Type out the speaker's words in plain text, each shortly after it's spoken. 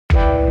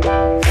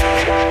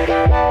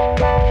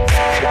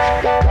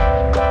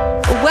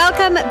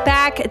Welcome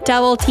back,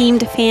 Double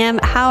Teamed fam.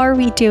 How are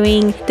we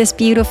doing this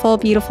beautiful,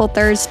 beautiful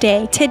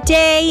Thursday?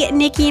 Today,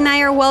 Nikki and I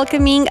are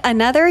welcoming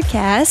another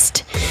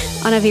guest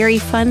on a very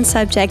fun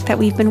subject that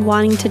we've been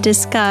wanting to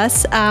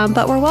discuss.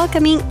 But we're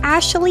welcoming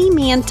Ashley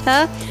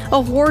Manta,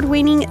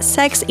 award-winning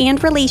sex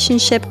and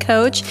relationship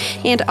coach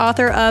and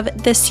author of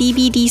The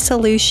CBD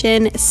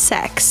Solution,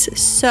 Sex.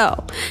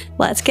 So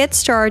let's get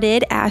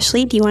started.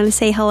 Ashley, do you want to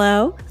say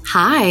hello?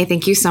 Hi,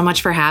 thank you so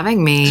much for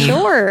having me.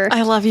 Sure.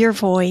 I love your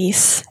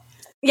voice.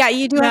 Yeah,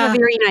 you do have a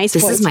very nice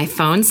voice. This is my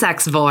phone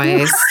sex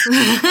voice.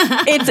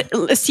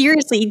 It's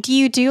seriously, do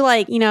you do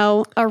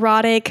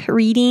erotic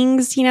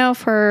readings,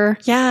 for...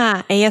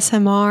 Yeah,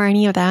 ASMR,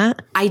 any of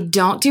that? I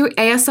don't do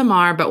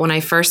ASMR, but when I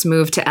first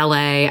moved to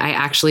LA, I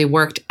actually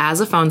worked as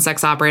a phone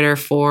sex operator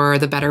for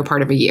the better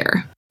part of a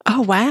year.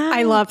 Oh, wow.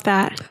 I love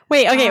that.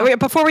 Wait,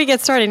 before we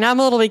get started, now I'm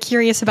a little bit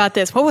curious about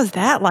this. What was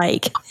that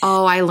like?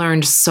 Oh, I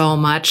learned so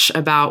much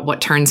about what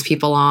turns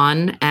people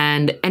on,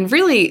 and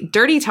really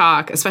dirty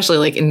talk,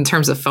 especially in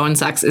terms of phone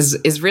sex,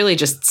 is really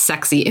just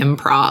sexy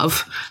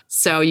improv.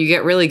 So you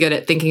get really good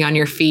at thinking on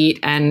your feet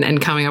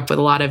and coming up with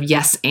a lot of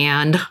yes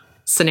and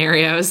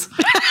scenarios.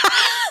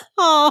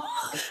 Oh,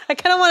 I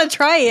kind of want to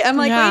try it. I'm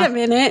like, wait a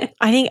minute.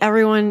 I think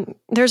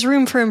there's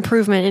room for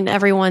improvement in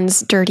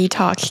everyone's dirty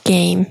talk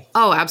game.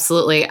 Oh,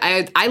 absolutely.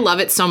 I love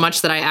it so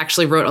much that I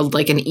actually wrote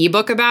an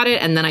ebook about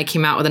it. And then I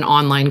came out with an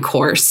online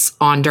course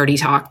on dirty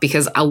talk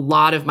because a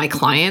lot of my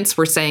clients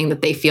were saying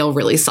that they feel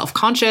really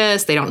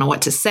self-conscious. They don't know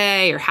what to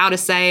say or how to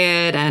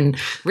say it. And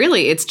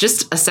really, it's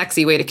just a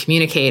sexy way to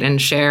communicate and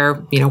share,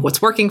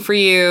 what's working for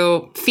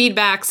you,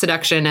 feedback,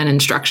 seduction, and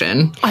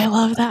instruction. I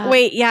love that.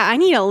 Wait, yeah, I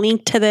need a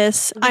link to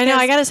this. I know.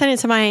 I got to send it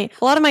to a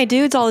lot of my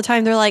dudes all the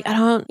time. They're like,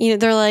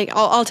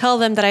 I'll tell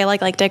them that I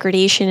like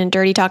degradation and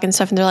dirty talk and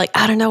stuff. And they're like,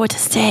 I don't know what to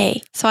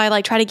say. So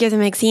I try to give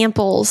them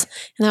examples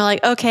and they're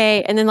like,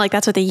 okay. And then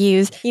that's what they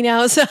use,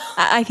 so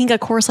I think a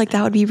course like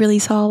that would be really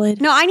solid.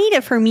 No, I need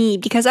it for me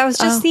because I was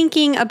just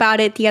thinking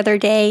about it the other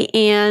day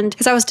and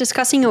because I was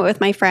discussing it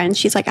with my friend.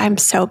 She's like, I'm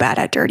so bad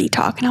at dirty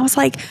talk. And I was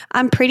like,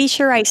 I'm pretty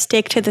sure I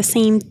stick to the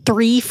same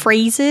 3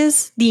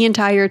 phrases the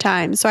entire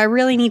time. So I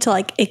really need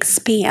to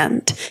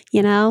expand,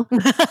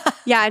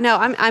 Yeah, no,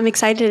 I'm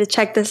excited to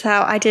check this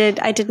out. I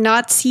did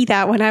not see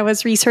that when I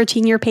was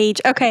researching your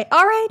page. Okay,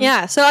 all right.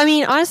 Yeah, so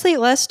honestly,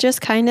 let's just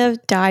kind of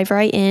dive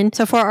right in.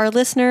 So for our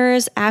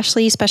listeners,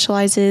 Ashley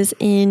specializes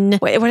in,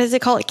 what is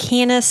it called?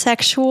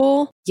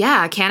 Canisexual?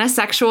 Yeah,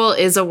 canisexual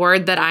is a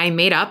word that I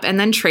made up and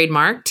then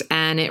trademarked,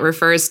 and it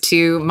refers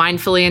to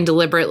mindfully and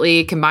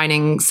deliberately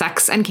combining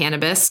sex and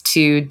cannabis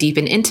to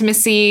deepen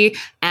intimacy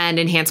and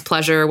enhance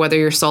pleasure, whether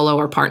you're solo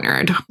or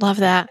partnered. Love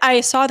that. I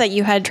saw that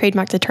you had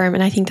trademarked the term,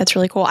 and I think that's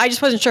really cool. I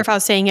just wasn't sure if I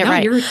was saying it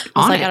right. You're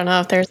on it. I don't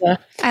know if there's a...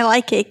 I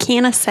like it.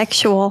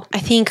 Canisexual. I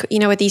think,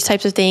 with these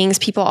types of things,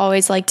 people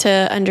always like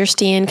to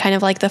understand kind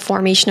of the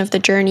formation of the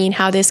journey and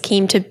how this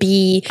came to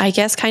be. I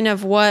guess kind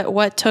of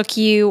what took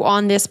you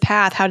on this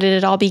path. How did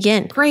it all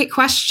begin? Great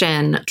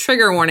question.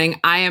 Trigger warning.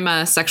 I am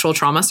a sexual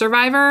trauma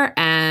survivor.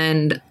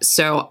 And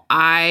so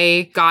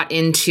I got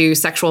into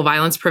sexual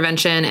violence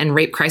prevention and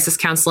rape crisis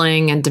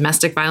counseling and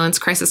domestic violence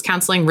crisis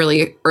counseling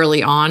really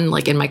early on,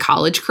 in my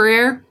college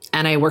career.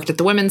 And I worked at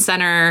the Women's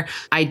Center.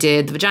 I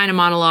did the vagina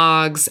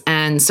monologues.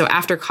 And so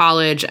after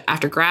college,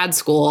 after grad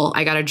school,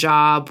 I got a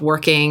job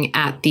working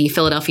at the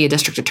Philadelphia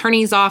District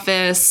Attorney's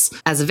Office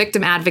as a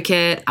victim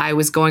advocate. I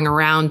was going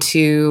around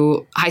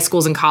to high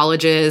schools and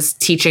colleges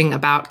teaching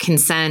about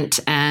consent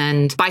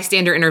and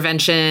bystander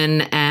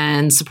intervention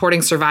and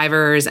supporting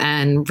survivors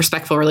and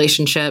respectful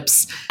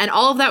relationships. And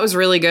all of that was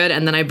really good.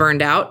 And then I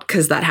burned out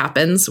because that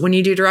happens when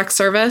you do direct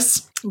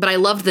service. But I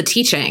loved the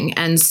teaching.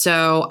 And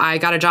so I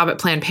got a job at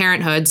Planned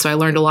Parenthood. So I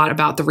learned a lot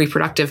about the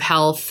reproductive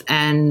health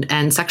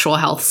and sexual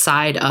health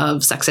side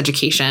of sex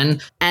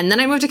education. And then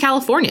I moved to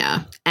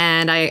California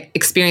and I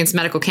experienced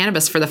medical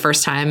cannabis for the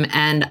first time.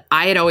 And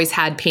I had always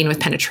had pain with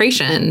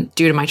penetration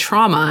due to my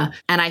trauma.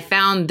 And I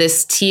found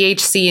this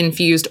THC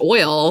infused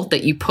oil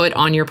that you put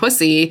on your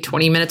pussy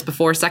 20 minutes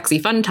before sexy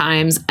fun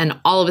times. And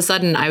all of a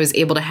sudden I was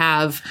able to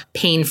have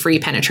pain-free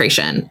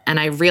penetration. And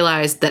I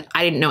realized that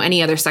I didn't know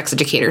any other sex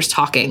educators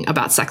talking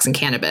about sex and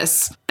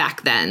cannabis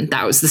back then.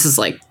 This is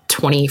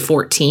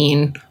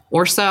 2014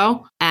 or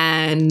so.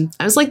 And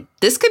I was like,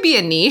 this could be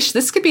a niche.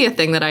 This could be a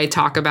thing that I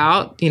talk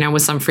about,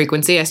 with some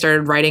frequency. I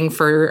started writing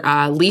for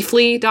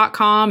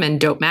Leafly.com and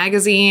Dope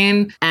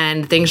Magazine,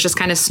 and things just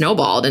kind of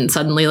snowballed. And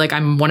suddenly,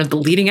 I'm one of the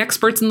leading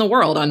experts in the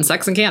world on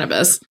sex and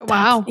cannabis.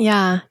 Wow.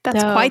 Yeah.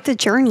 That's quite the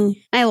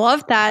journey. I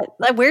love that.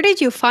 Where did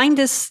you find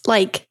this?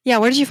 Yeah,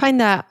 where did you find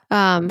that?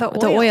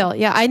 The oil.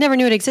 Yeah, I never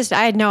knew it existed.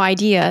 I had no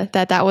idea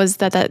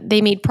that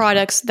they made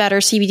products that are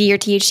CBD or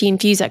THC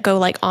infused that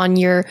go on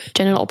your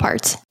genital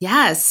parts.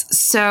 Yes.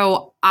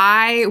 So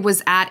I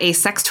was at a a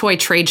sex toy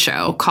trade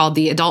show called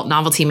the Adult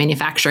Novelty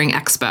Manufacturing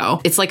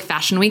Expo. It's like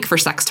Fashion Week for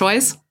sex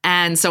toys.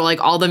 And so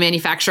like all the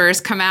manufacturers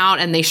come out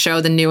and they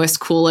show the newest,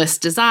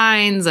 coolest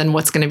designs and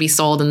what's going to be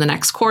sold in the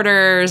next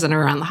quarters and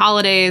around the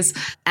holidays.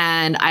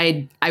 And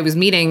I was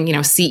meeting,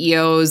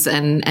 CEOs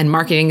and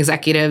marketing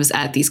executives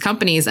at these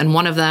companies. And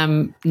one of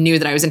them knew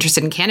that I was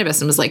interested in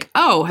cannabis and was like,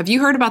 "Oh, have you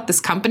heard about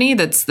this company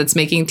that's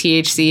making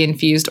THC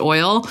infused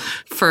oil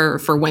for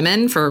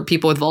women, for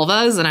people with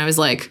vulvas?" And I was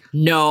like,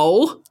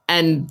 "No."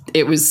 And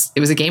it was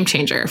a game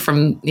changer.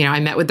 I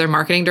met with their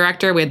marketing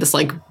director. We had this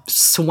like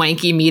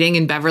swanky meeting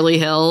in Beverly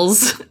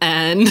Hills,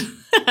 and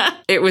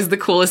it was the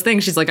coolest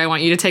thing. She's like, "I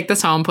want you to take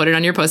this home, put it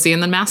on your pussy,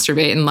 and then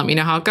masturbate and let me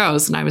know how it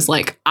goes." And I was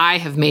like, I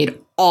have made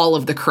all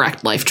of the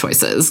correct life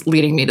choices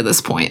leading me to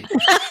this point.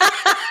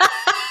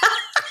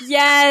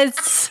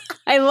 Yes.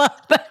 I love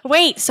that.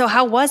 Wait, so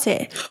how was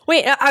it?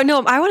 Wait,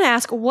 no, I want to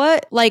ask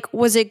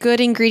was it good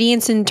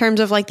ingredients in terms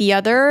of like the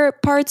other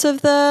parts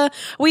of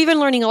we've been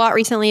learning a lot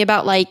recently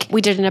about like,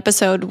 we did an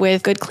episode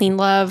with Good Clean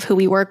Love, who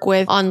we work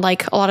with on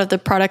like a lot of the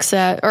products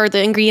or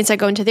the ingredients that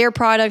go into their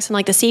products and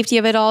like the safety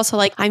of it all. So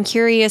like, I'm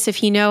curious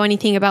if you know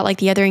anything about like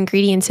the other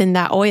ingredients in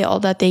that oil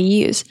that they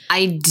use.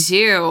 I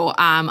do.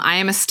 I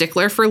am a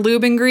stickler for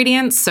lube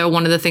ingredients. So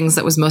one of the things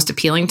that was most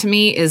appealing to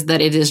me is that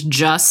it is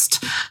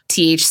just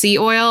THC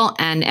oil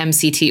and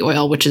MCT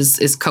oil, which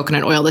is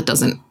coconut oil that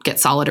doesn't get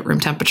solid at room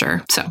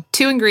temperature. So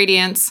 2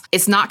 ingredients.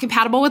 It's not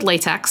compatible with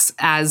latex,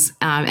 as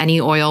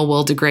any oil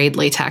will degrade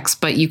latex,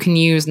 but you can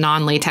use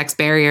non-latex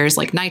barriers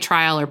like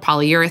nitrile or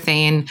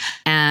polyurethane,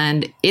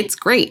 and it's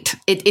great.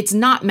 It's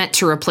not meant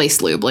to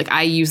replace lube. Like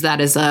I use that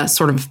as a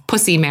sort of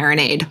pussy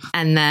marinade,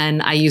 and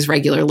then I use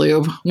regular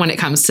lube when it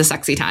comes to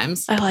sexy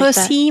times. I like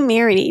Pussy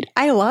marinade.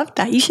 I love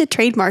that. You should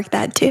trademark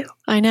that too.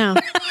 I know.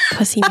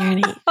 Pussy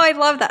marinade. Oh, I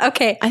love that.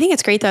 Okay. I think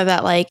it's great though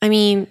that like, I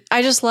mean,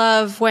 I just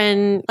love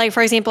when, like,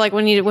 for example, like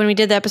when we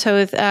did the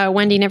episode with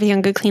Wendy and everything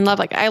on Good Clean Love,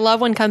 like I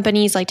love when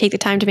companies like take the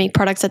time to make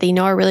products that they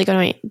know are really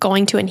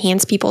going to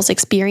enhance people's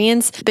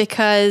experience,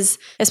 because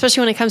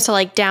especially when it comes to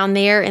like down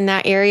there in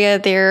that area,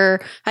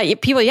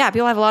 people have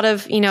a lot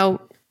of,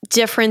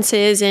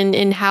 differences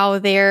in how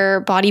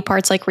their body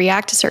parts like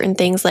react to certain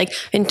things, like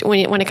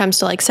when it comes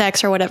to like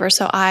sex or whatever.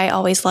 So I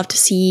always love to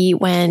see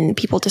when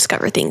people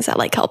discover things that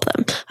like help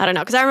them. I don't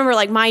know, because I remember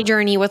like my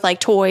journey with like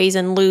toys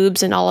and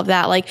lubes and all of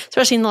that, like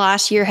especially in the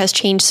last year, has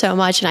changed so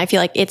much, and I feel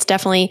like it's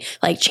definitely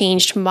like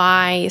changed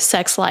my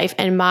sex life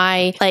and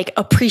my like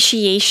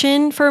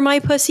appreciation for my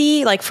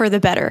pussy, like for the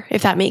better,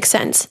 if that makes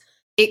sense.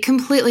 It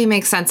completely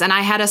makes sense. And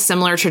I had a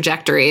similar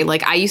trajectory.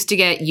 Like I used to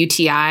get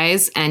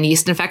UTIs and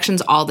yeast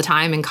infections all the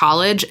time in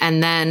college.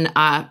 And then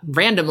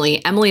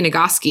randomly, Emily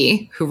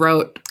Nagoski, who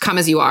wrote Come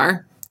As You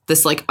Are,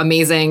 this like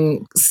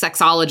amazing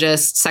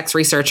sexologist, sex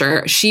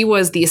researcher, she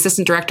was the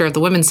assistant director of the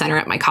Women's Center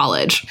at my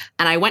college.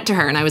 And I went to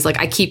her and I was like,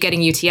 I keep getting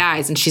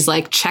UTIs. And she's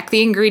like, check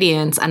the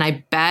ingredients. And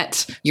I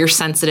bet you're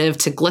sensitive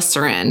to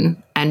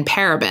glycerin and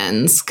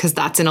parabens, because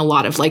that's in a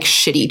lot of like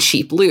shitty,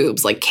 cheap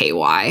lubes like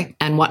KY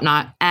and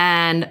whatnot.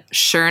 And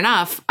sure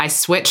enough, I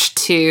switched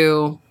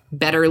to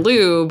better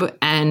lube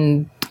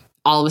and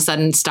all of a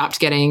sudden stopped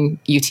getting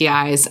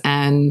UTIs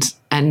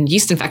and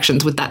yeast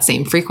infections with that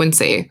same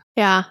frequency.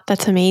 Yeah,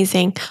 that's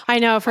amazing. I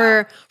know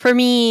for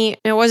me,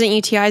 it wasn't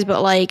UTIs,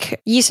 but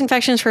like yeast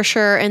infections for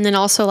sure. And then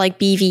also like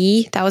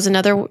BV, that was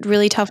another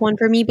really tough one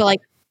for me. But like,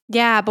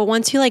 yeah, but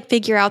once you like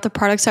figure out the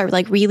products that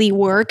like really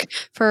work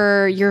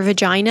for your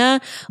vagina,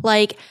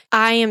 like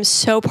I am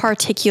so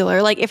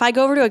particular. Like if I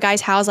go over to a guy's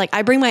house, like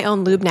I bring my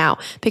own lube now,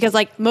 because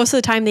like most of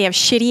the time they have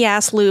shitty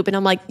ass lube and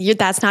I'm like,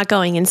 that's not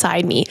going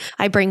inside me.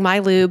 I bring my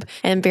lube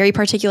and I'm very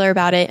particular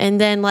about it. And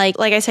then like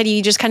I said,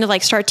 you just kind of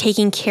like start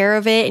taking care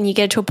of it and you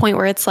get to a point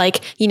where it's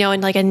like,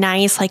 in like a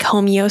nice like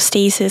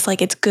homeostasis,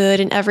 like it's good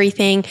and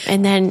everything.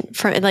 And then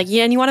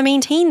and you want to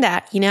maintain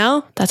that,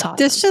 that's awesome.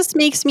 This just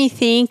makes me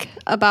think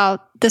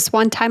about this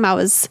one time I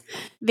was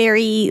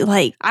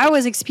I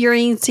was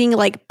experiencing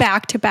like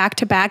back to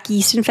back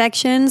yeast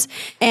infections.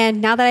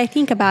 And now that I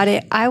think about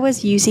it, I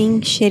was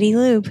using shitty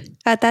lube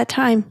at that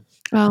time.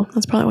 Oh,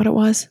 that's probably what it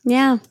was.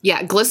 Yeah.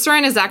 Yeah.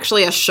 Glycerin is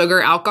actually a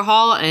sugar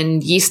alcohol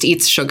and yeast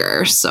eats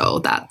sugar. So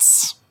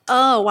that's.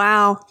 Oh,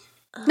 wow.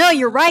 No,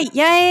 you're right.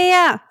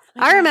 Yeah.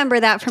 I remember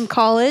that from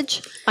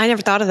college. I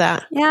never thought of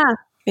that. Yeah.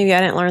 Maybe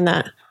I didn't learn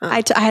that.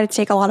 I had to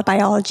take a lot of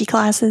biology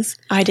classes.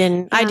 I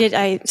didn't.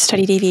 Yeah. I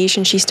studied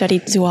aviation. She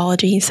studied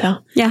zoology. So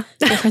yeah,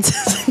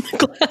 differences in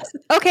the classes.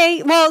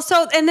 Okay. Well,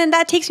 and then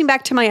that takes me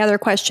back to my other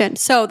question.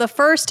 So the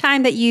first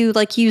time that you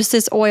like used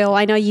this oil,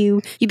 I know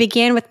you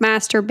began with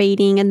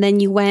masturbating and then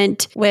you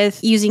went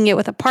with using it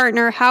with a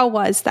partner. How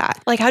was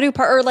that? Like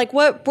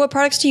what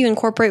products do you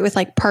incorporate with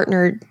like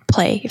partnered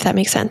play, if that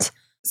makes sense?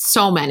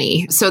 So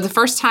many. So the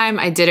first time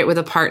I did it with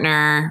a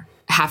partner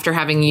after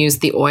having used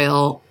the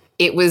oil,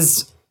 it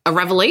was a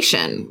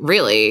revelation,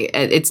 really.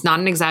 It's not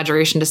an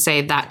exaggeration to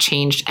say that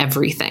changed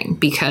everything,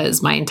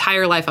 because my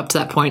entire life up to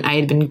that point, I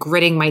had been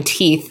gritting my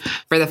teeth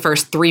for the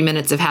first 3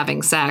 minutes of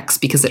having sex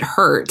because it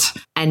hurt.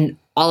 And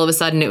all of a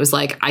sudden it was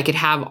like I could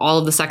have all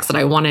of the sex that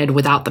I wanted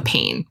without the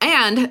pain.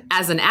 And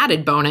as an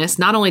added bonus,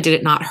 not only did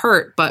it not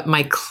hurt, but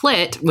my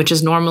clit, which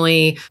is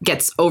normally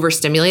gets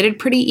overstimulated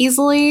pretty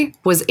easily,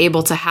 was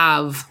able to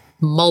have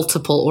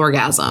multiple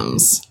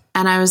orgasms.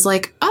 And I was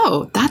like,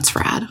 oh, that's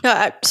rad.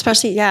 No,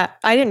 especially, yeah.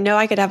 I didn't know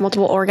I could have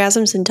multiple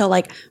orgasms until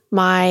like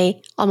my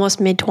almost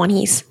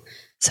mid-20s.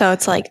 So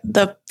it's like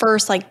the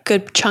first like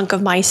good chunk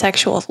of my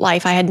sexual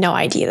life. I had no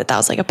idea that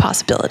was like a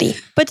possibility.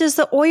 But does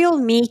the oil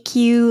make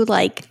you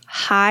like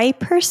high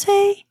per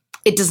se?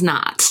 It does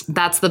not.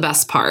 That's the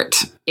best part.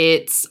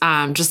 It's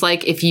just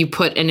like if you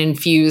put an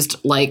infused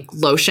like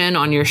lotion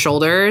on your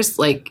shoulders,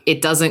 like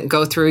it doesn't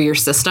go through your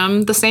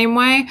system the same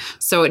way.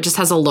 So it just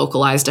has a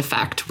localized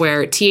effect,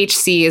 where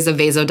THC is a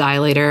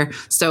vasodilator.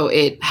 So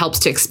it helps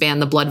to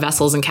expand the blood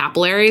vessels and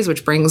capillaries,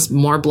 which brings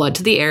more blood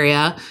to the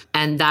area.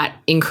 And that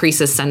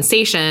increases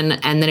sensation.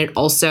 And then it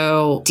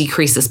also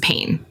decreases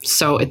pain.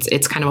 So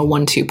it's kind of a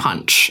 1-2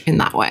 punch in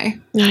that way.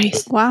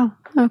 Nice. Wow.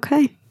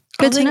 Okay.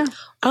 Good to know.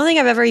 I don't think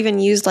I've ever even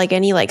used like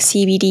any like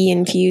CBD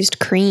infused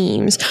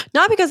creams.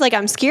 Not because like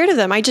I'm scared of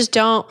them. I just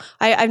don't.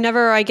 I've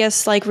never, I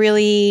guess, like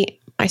really.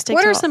 I stick.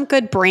 What to are some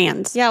good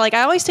brands? Yeah, like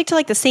I always stick to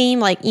like the same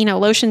like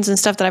lotions and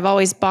stuff that I've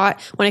always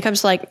bought when it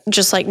comes to like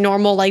just like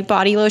normal like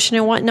body lotion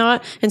and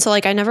whatnot. And so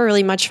like I never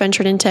really much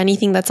ventured into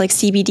anything that's like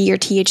CBD or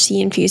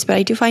THC infused. But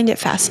I do find it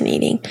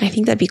fascinating. I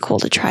think that'd be cool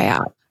to try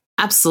out.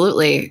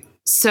 Absolutely.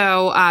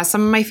 So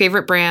some of my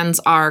favorite brands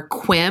are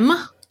Quim,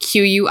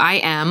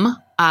 Quim.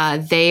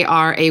 They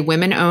are a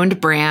women-owned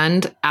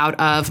brand out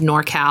of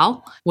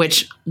NorCal,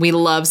 which we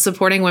love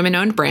supporting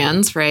women-owned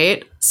brands,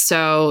 right?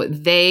 So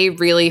they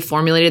really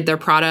formulated their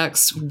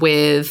products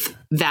with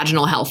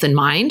vaginal health in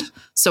mind.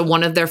 So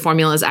one of their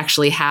formulas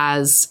actually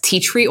has tea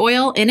tree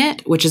oil in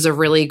it, which is a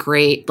really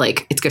great,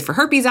 like, it's good for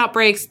herpes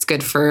outbreaks. It's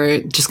good for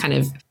just kind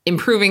of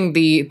improving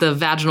the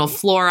vaginal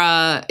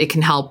flora. It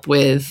can help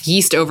with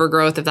yeast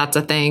overgrowth if that's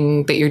a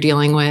thing that you're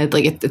dealing with.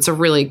 Like it's a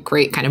really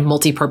great kind of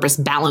multi-purpose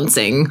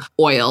balancing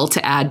oil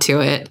to add to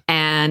it,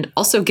 and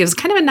also gives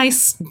kind of a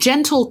nice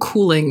gentle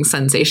cooling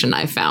sensation.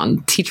 I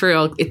found tea tree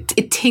oil,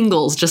 it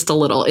tingles just a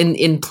little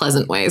in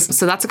pleasant ways.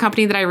 So that's a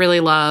company that I really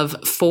love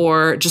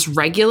for just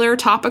regular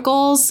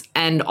topicals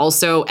and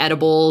also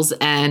edibles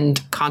and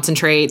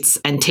concentrates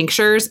and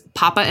tinctures.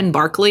 Papa and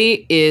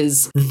Barkley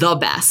is the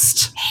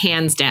best,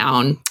 hands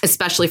down,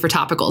 especially for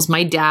topicals.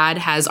 My dad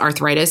has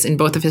arthritis in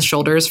both of his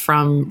shoulders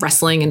from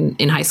wrestling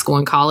in high school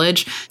and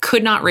college.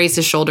 Could not raise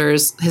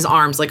his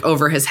arms like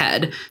over his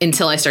head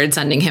until I started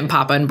sending him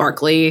Papa and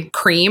Barkley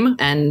cream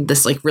and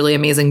this like really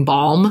amazing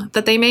balm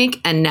that they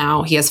make. And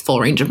now he has full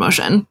range of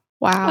motion.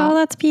 Wow. Oh,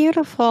 that's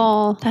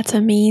beautiful. That's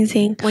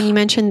amazing. When you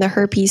mentioned the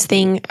herpes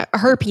thing,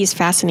 herpes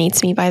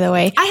fascinates me, by the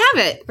way. I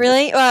have it.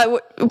 Really?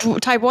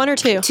 Type 1 or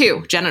 2?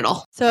 2,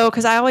 genital. So,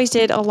 because I always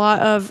did a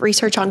lot of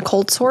research on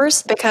cold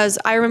sores, because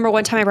I remember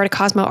one time I read a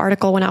Cosmo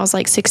article when I was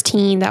like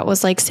 16 that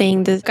was like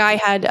saying the guy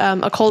had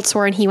a cold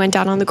sore and he went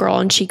down on the girl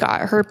and she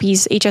got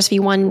herpes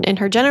HSV1 in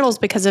her genitals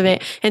because of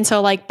it. And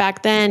so like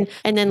back then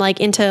and then like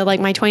into like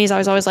my 20s, I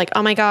was always like,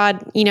 oh my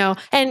God,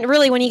 and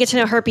really when you get to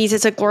know herpes,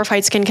 it's a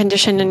glorified skin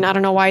condition and I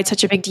don't know why it's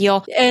such a big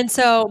deal. And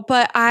so,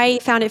 but I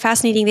found it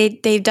fascinating.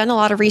 They've done a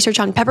lot of research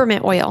on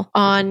peppermint oil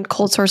on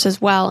cold sores as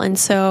well. And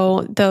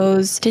so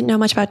didn't know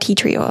much about tea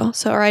tree oil.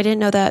 So, or I didn't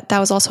know that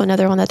was also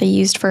another one that they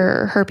used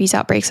for herpes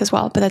outbreaks as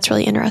well. But that's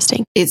really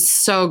interesting. It's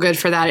so good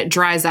for that. It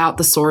dries out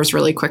the sores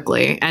really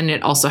quickly. And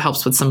it also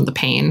helps with some of the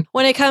pain.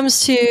 When it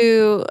comes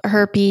to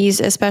herpes,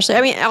 especially,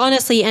 I mean,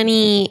 honestly,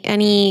 any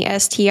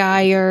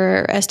STI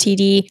or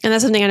STD, and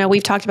that's something I know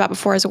we've talked about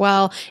before as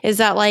well, is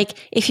that like,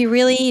 if you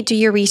really do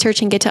your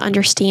research and get to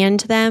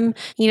understand them,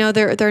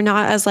 they're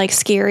not as like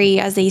scary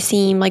as they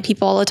seem. Like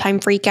people all the time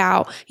freak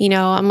out.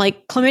 I'm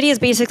like, chlamydia is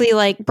basically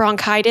like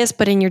bronchitis,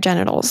 but in your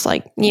genitals.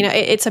 Like,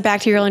 it's a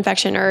bacterial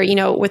infection, or,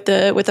 with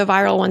the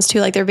viral ones too,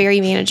 like they're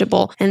very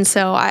manageable. And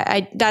so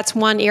I that's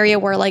one area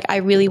where like, I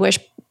really wish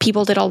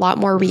people did a lot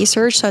more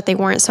research so that they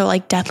weren't so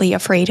like deathly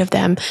afraid of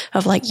them,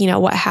 of like,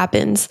 what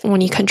happens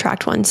when you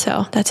contract one.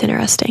 So that's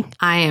interesting.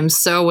 I am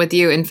so with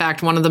you. In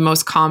fact, one of the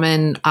most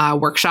common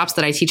workshops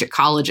that I teach at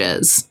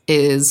colleges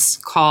is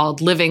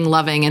called Living,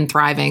 Loving, and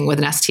Thriving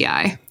with an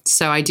STI.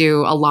 So I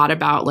do a lot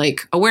about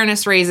like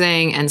awareness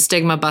raising and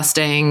stigma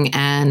busting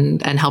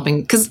and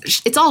helping, because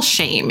it's all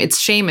shame. It's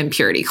shame and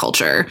purity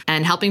culture,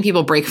 and helping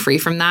people break free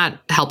from that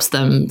helps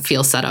them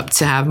feel set up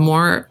to have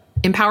more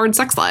empowered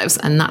sex lives.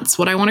 And that's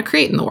what I want to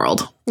create in the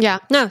world. Yeah,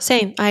 no,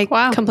 same. I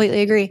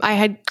completely agree. I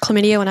had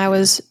chlamydia when I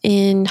was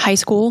in high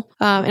school.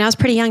 And I was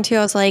pretty young too.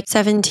 I was like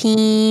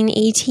 17,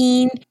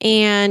 18.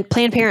 And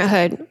Planned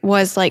Parenthood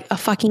was like a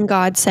fucking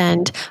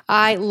godsend.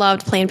 I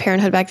loved Planned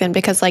Parenthood back then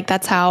because like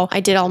that's how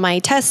I did all my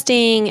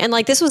testing. And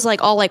like this was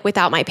like all like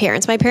without my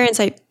parents. My parents,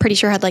 I'm pretty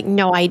sure, had like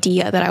no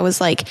idea that I was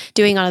like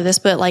doing all of this.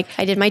 But like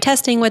I did my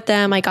testing with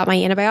them. I got my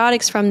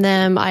antibiotics from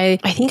them. I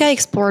think I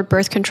explored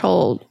birth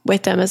control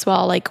with them as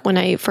well. Like when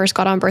I first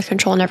got on birth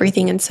control and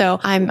everything. And so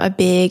I'm a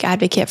big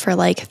advocate for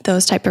like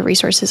those type of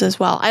resources as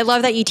well. I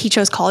love that you teach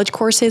those college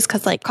courses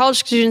because like college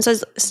students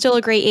is still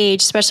a great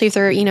age, especially if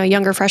they're,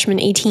 younger freshmen,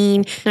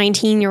 18,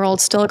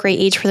 19-year-olds, still a great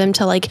age for them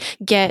to like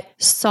get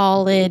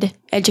solid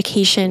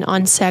education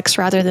on sex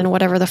rather than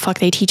whatever the fuck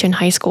they teach in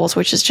high schools,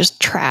 which is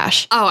just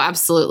trash. Oh,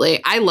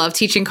 absolutely. I love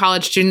teaching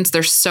college students.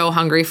 They're so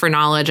hungry for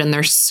knowledge and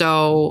they're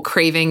so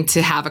craving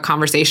to have a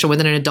conversation with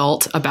an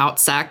adult about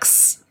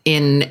sex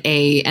in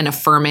an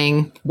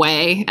affirming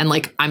way. And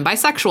like, I'm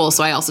bisexual,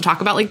 so I also talk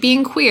about like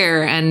being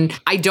queer. And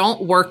I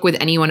don't work with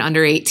anyone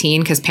under 18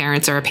 because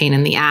parents are a pain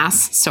in the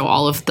ass. So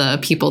all of the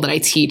people that I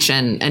teach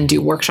and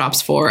do workshops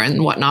for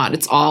and whatnot,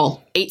 it's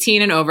all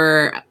 18 and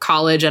over,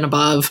 college and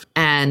above.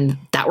 And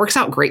that works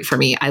out great for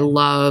me. I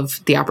love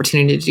the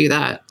opportunity to do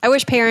that. I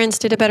wish parents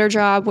did a better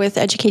job with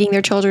educating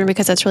their children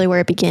because that's really where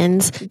it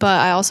begins. But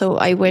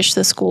I wish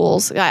the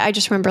schools, I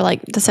just remember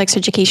like the sex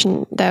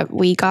education that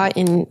we got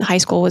in high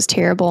school was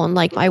terrible. And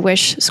like, I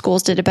wish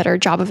schools did a better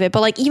job of it.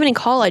 But like, even in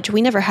college,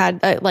 we never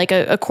had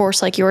a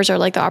course like yours or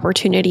like the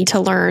opportunity to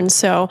learn.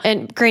 So,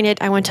 and granted,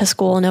 I went to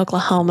school in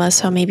Oklahoma,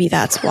 so maybe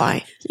that's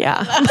why.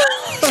 Yeah.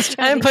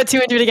 I didn't put two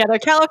and two together.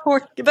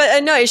 California,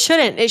 but no, it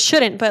shouldn't. It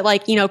shouldn't. But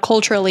like,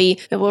 culturally,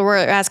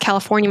 whereas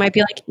California might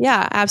be like,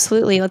 yeah,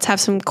 absolutely. Let's have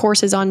some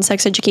courses on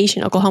sex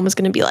education. Oklahoma's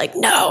going to be like,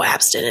 no,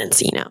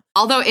 abstinence,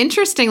 Although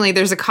interestingly,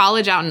 there's a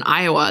college out in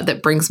Iowa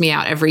that brings me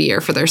out every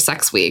year for their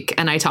sex week.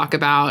 And I talk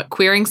about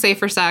queering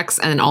safer sex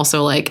and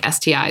also like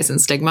STIs and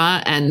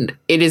stigma. And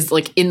it is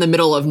like in the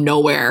middle of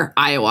nowhere,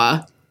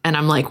 Iowa. And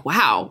I'm like,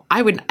 wow,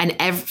 I would.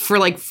 And for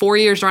like 4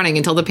 years running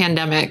until the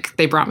pandemic,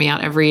 they brought me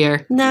out every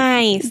year.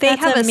 Nice. They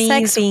have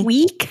amazing. A sex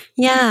week.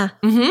 Yeah.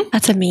 Mm-hmm.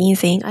 That's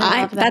amazing.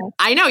 I love that.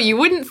 I know. You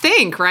wouldn't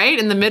think, right?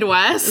 In the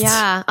Midwest.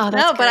 Yeah. Oh,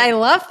 no, but I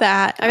love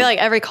that. I feel like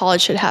every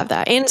college should have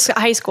that. And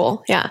high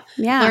school. Yeah.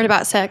 Yeah. Learn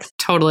about sex.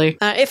 Totally.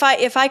 If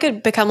I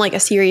could become like a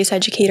serious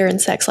educator in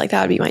sex, like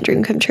that would be my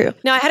dream come true.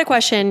 Now, I had a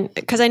question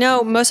because I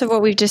know most of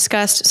what we've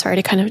discussed, sorry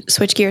to kind of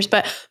switch gears,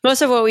 but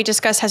most of what we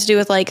discussed has to do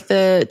with like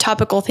the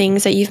topical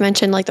things that you've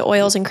mentioned, like the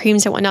oils and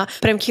creams and whatnot.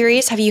 But I'm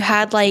curious, have you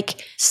had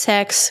like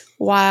sex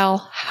while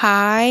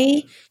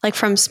high, like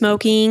from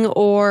smoking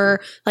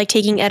or like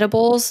taking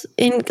edibles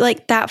in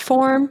like that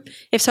form?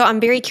 If so, I'm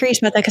very curious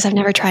about that because I've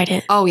never tried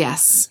it. Oh,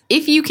 yes.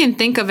 If you can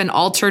think of an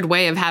altered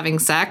way of having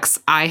sex,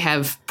 I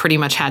have pretty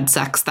much had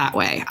sex that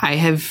way. I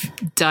have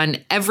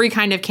done every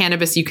kind of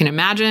cannabis you can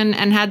imagine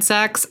and had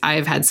sex.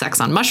 I've had sex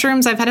on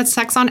mushrooms. I've had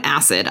sex on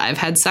acid. I've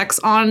had sex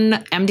on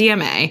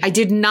MDMA. I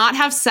did not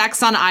have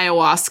sex on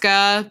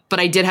ayahuasca,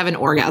 but I did have an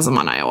orgasm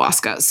on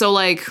ayahuasca. So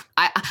like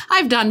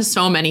I've done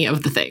so many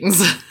of the things.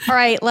 All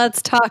right,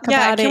 let's talk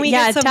about it. Can we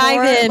get some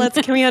more?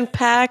 Can we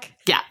unpack?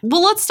 Yeah.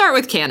 Well, let's start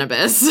with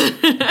cannabis.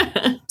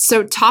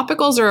 So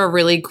topicals are a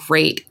really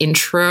great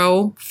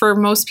intro for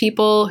most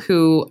people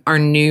who are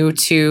new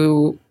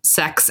to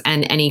sex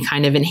and any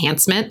kind of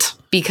enhancement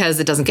because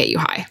it doesn't get you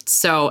high.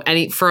 So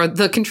for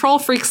the control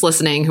freaks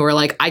listening who are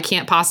like, I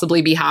can't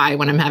possibly be high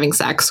when I'm having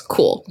sex,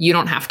 cool. You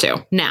don't have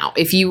to. Now,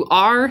 if you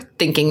are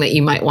thinking that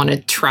you might want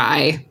to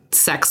try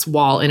sex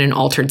while in an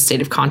altered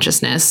state of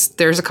consciousness,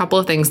 there's a couple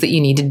of things that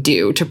you need to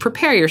do to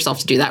prepare yourself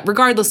to do that,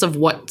 regardless of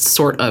what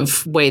sort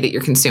of way that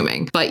you're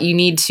consuming. But you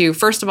need to,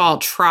 first of all,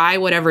 try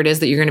whatever it is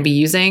that you're going to be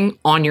using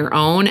on your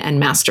own and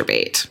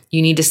masturbate.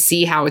 You need to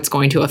see how it's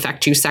going to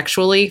affect you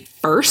sexually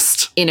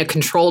first in a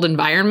controlled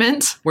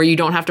environment where you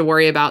don't have to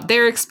worry about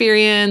their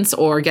experience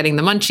or getting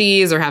the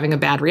munchies or having a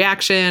bad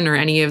reaction or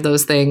any of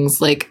those things.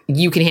 Like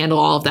you can handle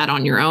all of that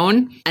on your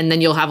own. And then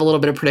you'll have a little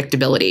bit of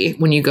predictability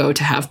when you go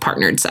to have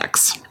partnered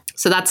sex.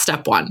 So that's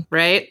step one,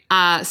 right?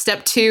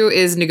 Step two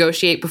is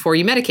negotiate before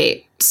you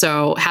medicate.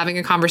 So having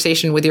a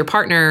conversation with your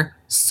partner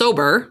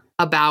sober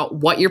about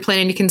what you're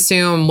planning to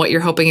consume, what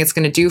you're hoping it's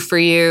going to do for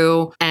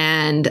you,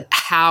 and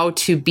how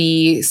to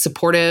be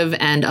supportive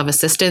and of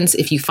assistance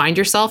if you find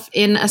yourself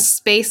in a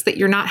space that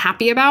you're not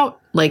happy about.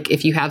 Like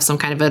if you have some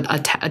kind of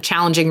a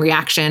challenging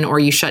reaction or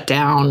you shut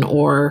down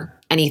or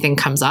anything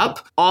comes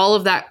up, all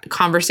of that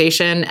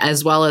conversation,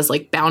 as well as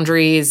like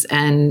boundaries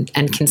and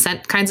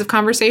consent kinds of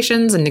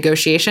conversations and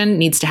negotiation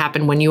needs to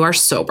happen when you are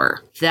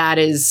sober. That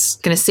is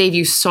going to save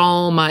you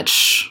so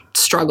much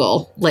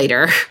struggle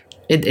later.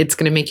 It's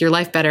going to make your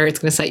life better. It's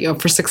going to set you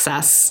up for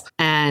success.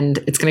 And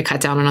it's going to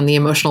cut down on the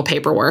emotional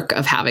paperwork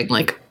of having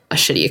like a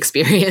shitty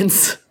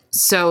experience.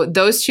 So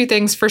those two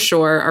things for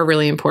sure are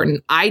really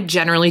important. I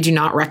generally do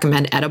not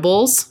recommend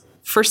edibles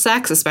for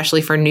sex,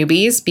 especially for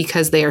newbies,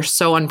 because they are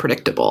so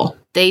unpredictable.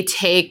 They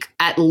take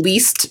at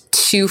least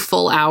 2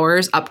 full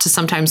hours, up to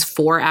sometimes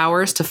 4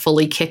 hours to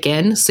fully kick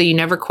in. So you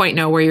never quite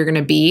know where you're going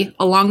to be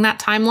along that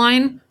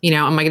timeline. You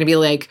know, am I going to be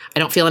like, I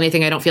don't feel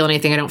anything, I don't feel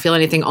anything, I don't feel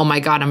anything. Oh my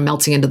God, I'm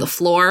melting into the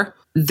floor.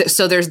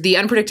 So there's the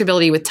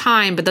unpredictability with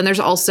time, but then there's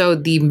also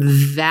the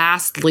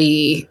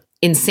vastly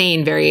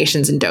insane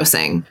variations in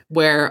dosing,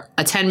 where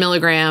a 10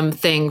 milligram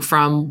thing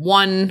from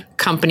one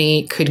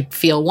company could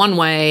feel one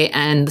way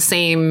and the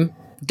same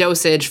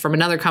dosage from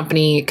another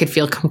company could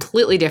feel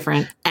completely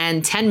different.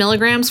 And 10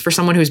 milligrams for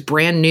someone who's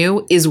brand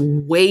new is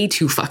way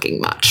too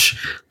fucking much.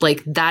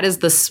 Like that is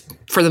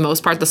for the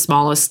most part, the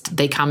smallest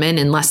they come in,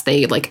 unless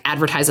they like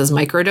advertise as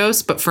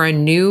microdose. But for a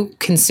new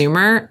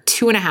consumer,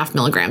 2.5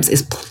 milligrams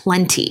is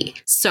plenty.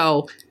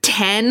 So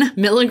 10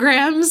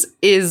 milligrams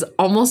is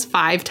almost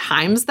 5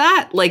 times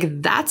that.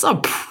 Like that's a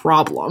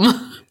problem.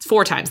 It's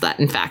 4 times that.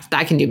 In fact,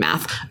 I can do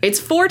math. It's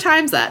 4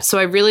 times that. So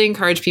I really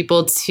encourage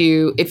people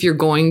to, if you're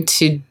going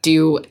to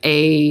do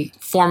a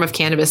form of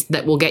cannabis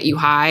that will get you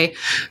high,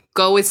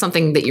 go with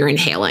something that you're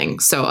inhaling.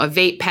 So a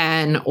vape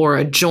pen or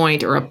a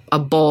joint or a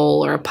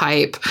bowl or a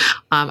pipe.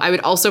 I would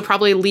also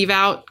probably leave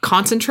out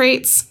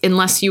concentrates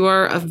unless you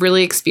are a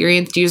really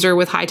experienced user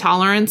with high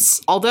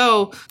tolerance.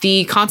 Although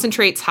the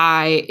concentrates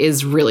high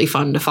is really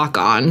fun to fuck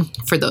on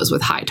for those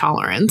with high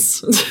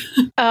tolerance.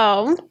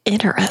 Oh,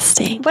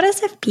 interesting. What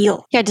does it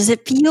feel? Yeah, does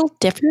it feel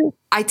different?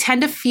 I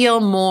tend to feel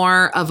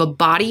more of a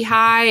body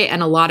high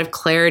and a lot of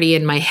clarity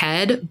in my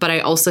head, but I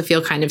also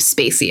feel kind of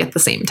spacey at the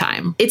same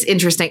time. It's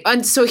interesting.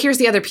 And so here's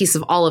the other piece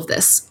of all of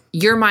this.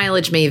 Your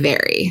mileage may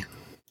vary.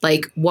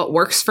 Like what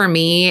works for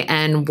me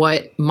and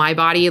what my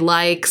body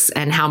likes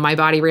and how my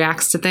body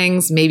reacts to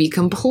things may be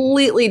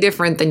completely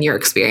different than your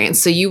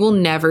experience. So you will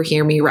never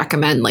hear me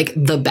recommend like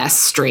the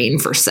best strain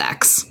for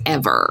sex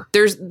ever.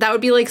 That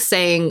would be like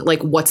saying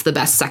like, what's the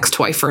best sex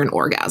toy for an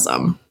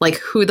orgasm? Like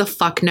who the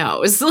fuck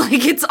knows?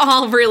 Like it's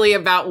all really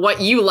about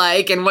what you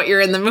like and what you're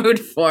in the mood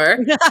for.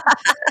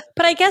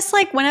 But I guess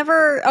like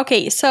whenever,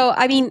 okay, so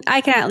I mean,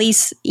 I can at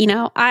least, you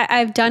know,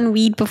 I've done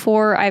weed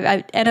before,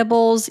 I've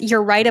edibles.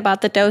 You're right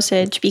about the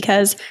dosage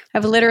because I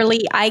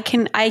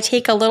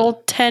take a little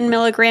 10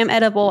 milligram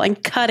edible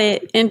and cut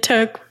it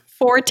into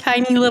 4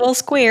 tiny little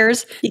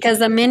squares, because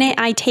the minute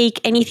I take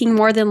anything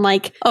more than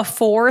like a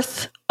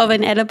fourth of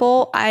an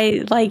edible,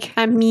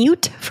 I'm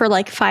mute for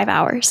like 5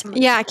 hours.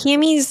 Yeah,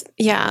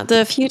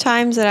 the few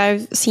times that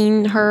I've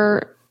seen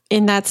her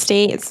in that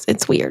state,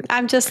 it's weird.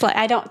 I'm just like,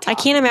 I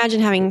can't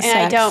imagine having sex.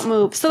 And I don't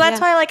move. So that's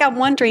why like I'm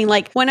wondering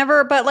like when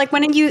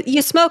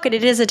you smoke it,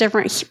 it is a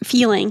different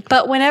feeling.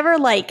 But whenever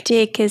like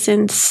dick is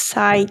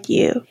inside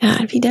you, yeah,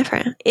 it'd be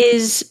different.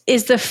 Is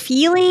the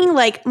feeling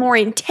like more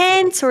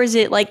intense or is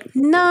it like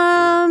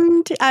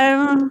numbed? I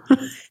don't know.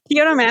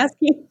 You know what I'm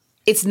asking?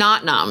 It's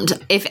not numbed.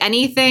 If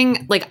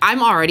anything, like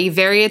I'm already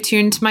very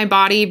attuned to my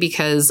body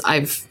because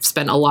I've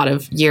spent a lot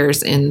of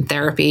years in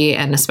therapy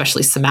and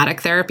especially somatic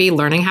therapy,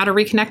 learning how to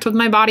reconnect with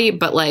my body.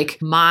 But like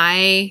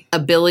my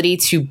ability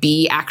to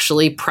be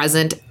actually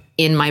present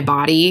in my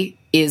body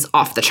is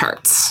off the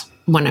charts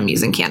when I'm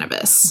using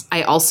cannabis.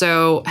 I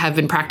also have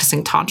been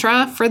practicing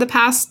Tantra for the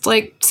past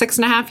like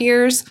 6.5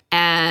 years.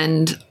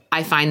 And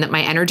I find that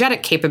my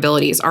energetic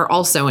capabilities are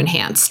also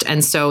enhanced.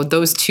 And so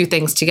those two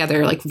things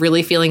together, like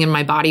really feeling in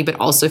my body, but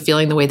also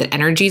feeling the way that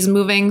energy is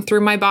moving through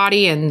my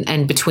body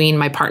and between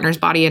my partner's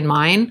body and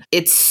mine,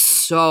 it's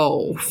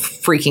so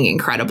freaking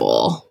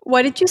incredible.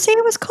 What did you say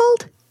it was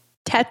called?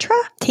 Tantra.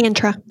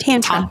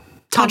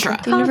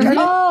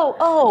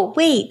 Oh,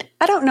 wait.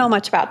 I don't know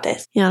much about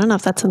this. Yeah, I don't know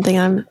if that's something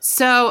I'm...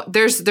 So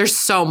there's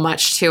so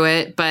much to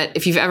it, but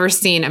if you've ever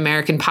seen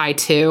American Pie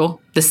 2,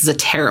 this is a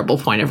terrible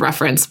point of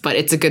reference, but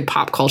it's a good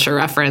pop culture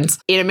reference.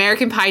 In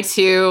American Pie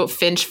 2,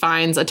 Finch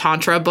finds a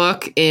Tantra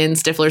book in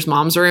Stifler's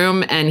mom's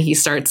room, and he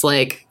starts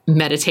like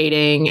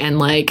meditating and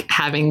like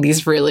having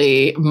these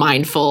really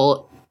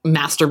mindful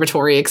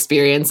masturbatory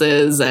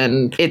experiences.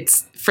 And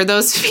it's, for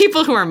those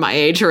people who are my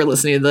age who are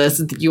listening to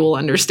this, you will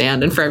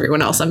understand. And for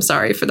everyone else, I'm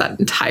sorry for that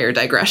entire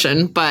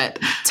digression. But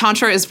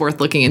Tantra is worth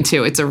looking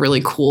into. It's a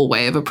really cool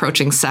way of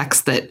approaching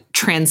sex that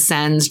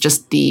transcends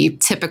just the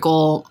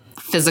typical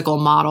physical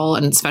model,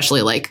 and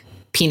especially like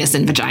penis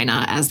and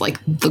vagina as like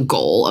the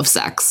goal of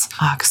sex.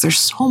 Because there's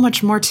so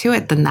much more to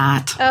it than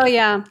that. Oh,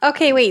 yeah.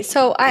 Okay, wait.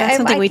 So that's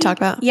something we talked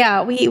about.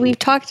 Yeah, we've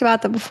talked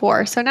about that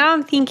before. So now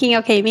I'm thinking,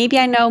 okay, maybe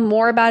I know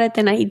more about it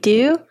than I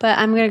do, but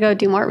I'm going to go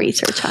do more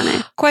research on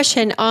it.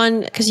 Question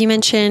on, because you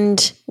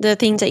mentioned the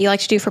things that you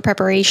like to do for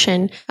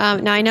preparation.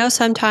 Now I know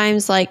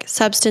sometimes like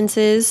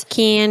substances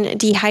can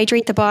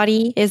dehydrate the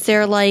body. Is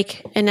there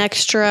like an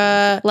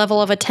extra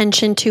level of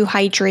attention to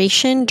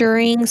hydration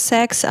during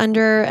sex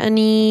under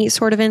any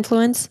sort of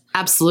influence?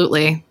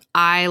 Absolutely.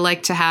 I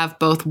like to have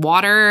both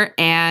water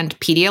and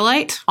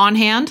Pedialyte on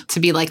hand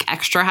to be like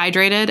extra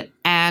hydrated.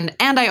 And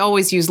I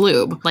always use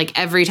lube. Like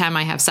every time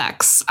I have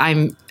sex,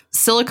 I'm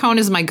Silicone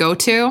is my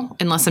go-to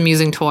unless I'm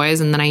using toys,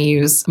 and then I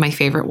use my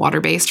favorite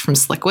water-based from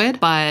Sliquid.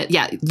 But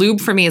yeah, lube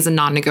for me is a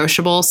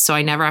non-negotiable, so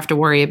I never have to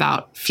worry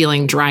about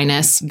feeling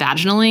dryness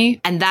vaginally.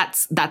 And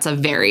that's a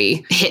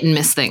very hit and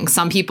miss thing.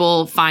 Some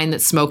people find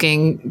that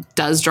smoking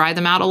does dry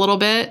them out a little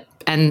bit,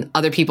 and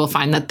other people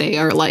find that they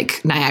are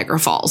like Niagara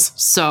Falls.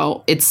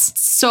 So it's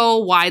so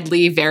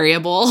widely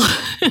variable.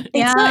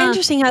 It's so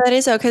interesting how that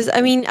is, though, because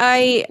I mean,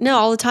 I know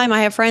all the time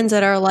I have friends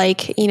that are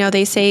like,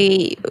 they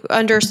say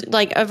under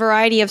like a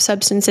variety of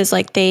substances,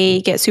 like they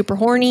get super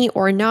horny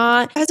or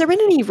not. Has there been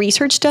any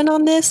research done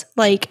on this?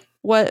 Like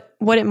what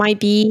it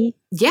might be?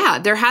 Yeah,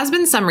 there has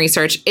been some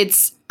research.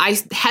 I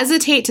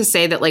hesitate to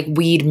say that like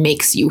weed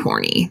makes you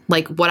horny.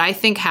 Like what I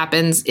think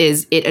happens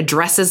is it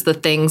addresses the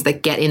things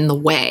that get in the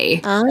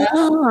way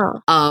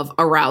of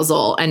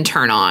arousal and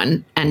turn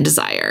on and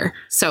desire.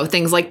 So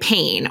things like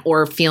pain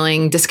or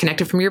feeling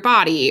disconnected from your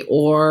body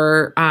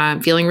or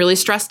feeling really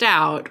stressed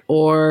out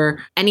or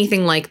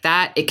anything like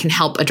that. It can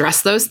help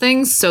address those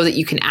things so that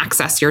you can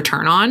access your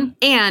turn on.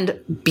 And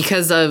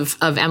because of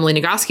Emily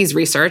Nagoski's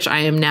research, I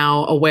am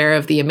now aware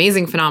of the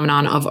amazing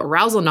phenomenon of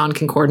arousal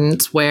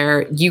non-concordance,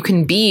 where you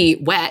can be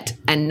wet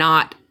and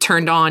not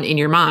turned on in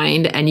your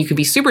mind, and you could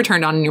be super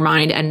turned on in your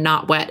mind and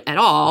not wet at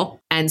all.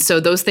 And so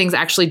those things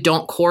actually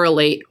don't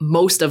correlate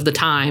most of the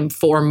time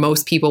for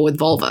most people with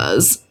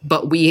vulvas,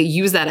 but we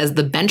use that as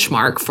the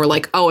benchmark for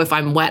like, oh, if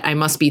I'm wet, I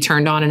must be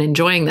turned on and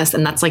enjoying this.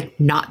 And that's like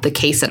not the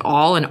case at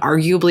all, and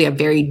arguably a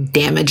very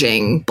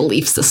damaging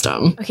belief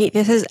system. Okay,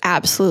 this is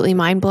absolutely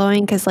mind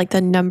blowing, because like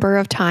the number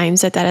of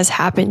times that has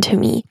happened to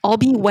me, I'll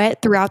be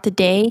wet throughout the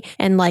day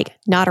and like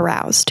not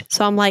aroused.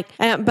 So I'm like,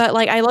 but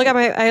like I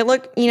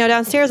look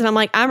downstairs and I'm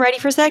like, I'm ready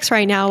for sex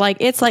right now. Like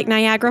it's like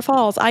Niagara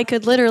Falls. I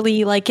could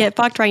literally like get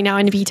fucked right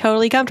now and be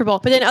totally comfortable.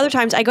 But then other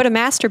times I go to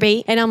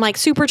masturbate and I'm like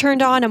super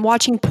turned on. I'm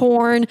watching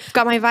porn,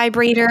 got my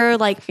vibrator,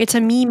 like it's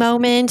a me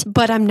moment,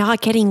 but I'm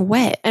not getting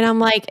wet. And I'm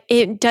like,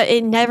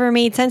 it never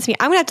made sense to me.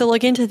 I'm gonna have to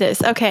look into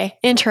this. Okay,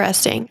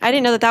 interesting. I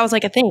didn't know that was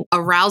like a thing.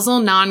 Arousal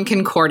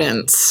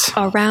non-concordance.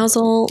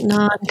 Arousal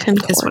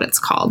non-concordance is what it's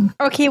called.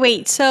 Okay,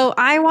 wait. So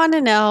I want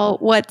to know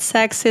what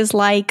sex is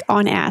like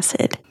on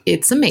acid.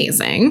 It's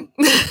amazing.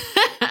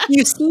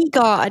 You see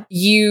God.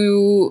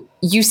 You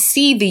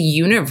see the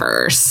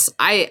universe.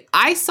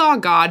 I saw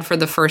God for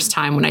the first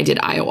time when I did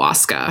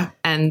ayahuasca,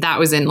 and that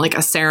was in like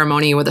a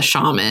ceremony with a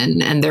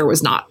shaman, and there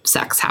was not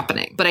sex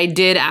happening. But I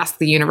did ask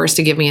the universe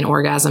to give me an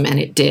orgasm, and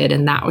it did,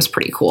 and that was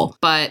pretty cool.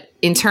 But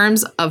in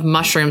terms of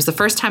mushrooms, the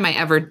first time I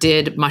ever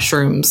did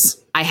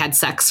mushrooms, I had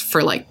sex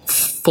for like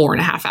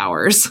 4.5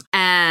 hours,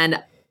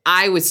 and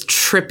I was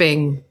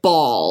tripping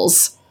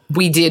balls.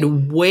 We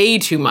did way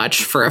too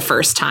much for a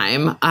first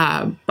time.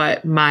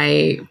 But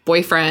my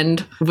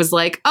boyfriend was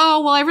like, oh,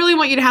 well, I really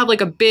want you to have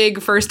like a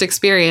big first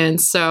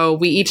experience. So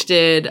we each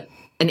did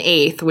an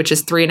eighth, which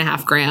is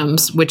 3.5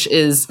 grams, which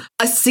is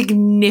a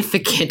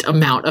significant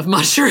amount of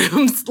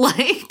mushrooms.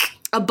 Like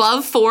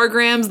above 4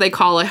 grams, they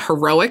call a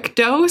heroic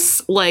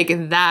dose. Like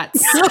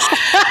that's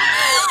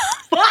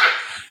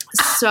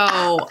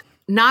so.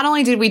 Not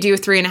only did we do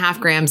 3.5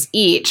 grams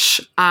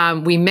each,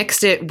 we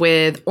mixed it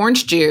with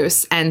orange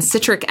juice, and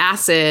citric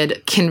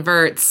acid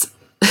converts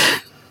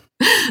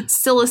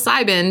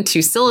psilocybin to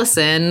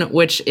psilocin,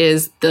 which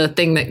is the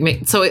thing that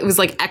makes, so it was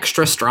like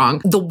extra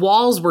strong. The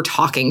walls were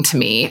talking to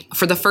me.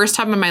 For the first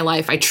time in my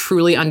life, I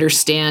truly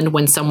understand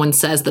when someone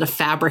says that a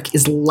fabric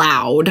is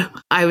loud.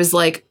 I was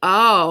like,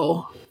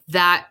 oh,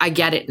 that I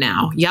get it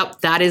now.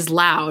 Yep, that is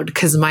loud,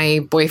 because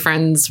my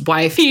boyfriend's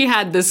wife, he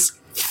had this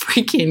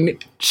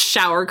freaking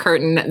shower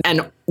curtain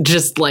and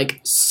just like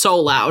so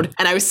loud.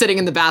 And I was sitting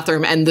in the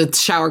bathroom and the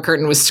shower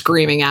curtain was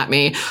screaming at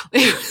me.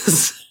 It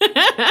was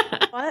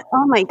What?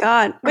 Oh my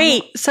God.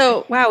 Wait,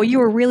 so wow, you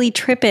were really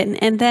tripping,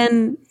 and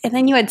then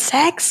you had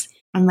sex?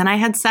 And then I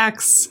had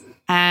sex.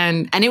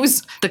 And it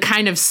was the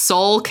kind of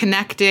soul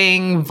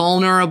connecting,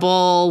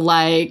 vulnerable,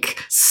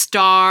 like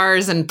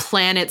stars and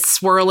planets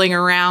swirling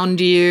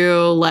around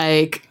you.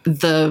 Like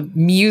the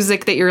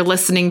music that you're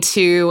listening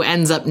to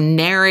ends up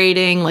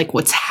narrating like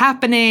what's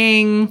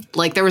happening.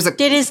 Like there was a...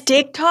 Did his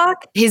dick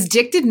talk? His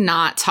dick did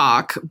not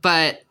talk,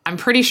 but I'm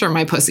pretty sure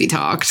my pussy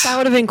talked. That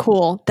would have been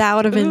cool. That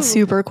would have been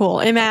super cool.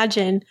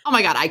 Imagine. Oh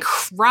my God, I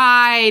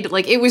cried.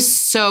 Like it was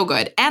so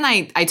good. And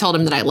I told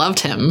him that I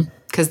loved him,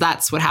 because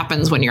that's what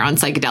happens when you're on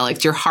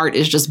psychedelics. Your heart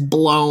is just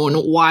blown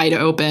wide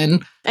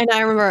open. And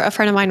I remember a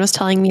friend of mine was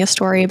telling me a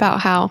story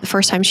about how the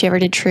first time she ever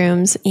did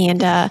shrooms, and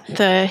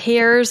the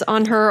hairs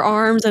on her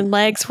arms and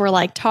legs were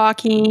like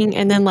talking.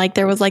 And then like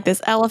there was like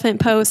this elephant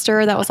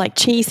poster that was like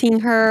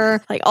chasing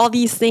her, like all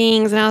these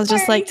things. And I was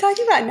just like,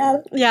 talking about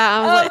now?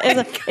 Yeah, I was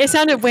like, it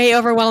sounded way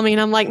overwhelming.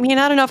 And I'm like, man,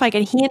 I don't know if I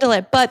can handle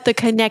it. But the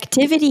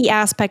connectivity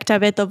aspect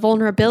of it, the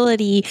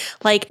vulnerability,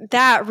 like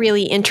that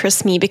really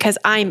interests me, because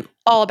I'm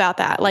all about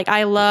that. Like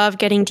I love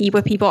getting deep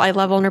with people. I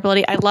love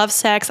vulnerability. I love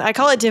sex. I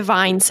call it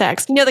divine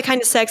sex. You know, the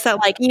kind of sex that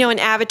like, in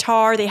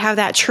Avatar, they have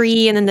that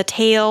tree and then the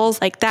tails,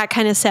 like that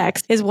kind of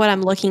sex is what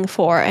I'm looking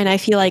for. And I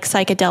feel like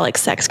psychedelic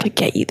sex could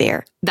get you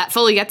there. That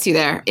fully gets you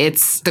there.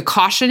 It's the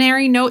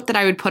cautionary note that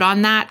I would put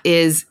on that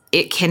is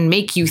it can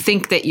make you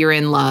think that you're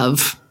in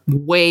love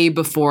way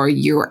before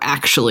you're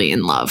actually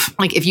in love.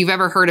 Like if you've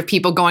ever heard of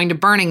people going to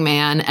Burning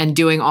Man and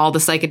doing all the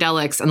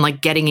psychedelics and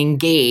like getting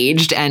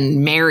engaged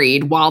and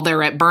married while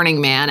they're at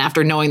Burning Man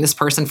after knowing this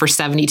person for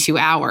 72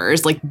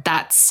 hours, like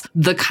that's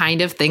the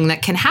kind of thing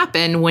that can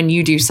happen when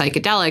you do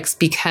psychedelics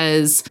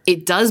because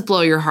it does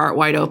blow your heart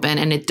wide open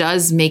and it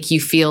does make you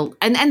feel,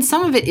 and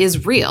some of it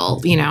is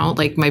real,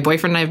 like my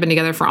boyfriend and I have been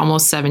together for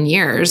almost 7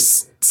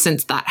 years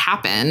since that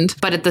happened.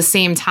 But at the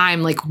same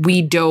time, like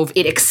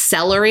it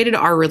accelerated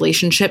our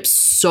relationship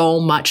so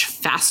much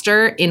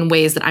faster in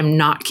ways that I'm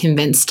not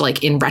convinced,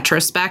 like in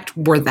retrospect,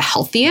 were the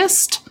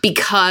healthiest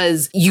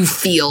because you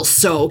feel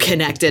so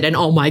connected and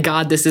oh my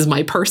God, this is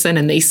my person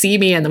and they see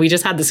me and we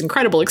just had this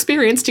incredible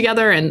experience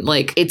together. And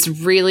like, it's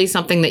really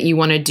something that you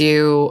want to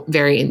do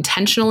very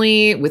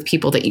intentionally with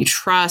people that you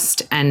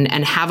trust and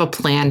have a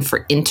plan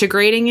for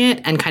integrating it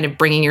and kind of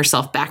bringing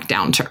yourself back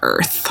down to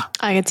earth.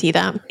 I could see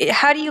that.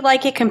 How do you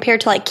like it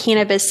compared to like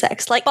cannabis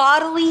sex? Like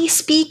bodily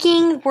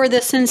speaking, were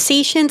the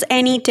sensations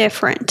any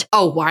different?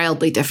 Oh,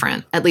 wildly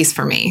different, at least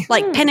for me.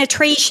 Like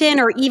penetration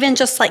or even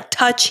just like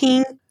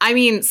touching? I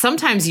mean,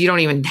 sometimes you don't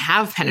even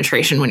have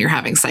penetration when you're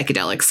having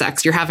psychedelic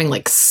sex. You're having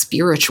like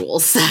spiritual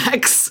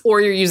sex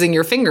or you're using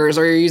your fingers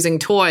or you're using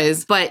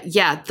toys. But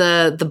yeah,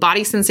 the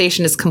body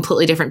sensation is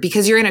completely different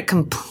because you're in a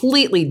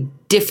completely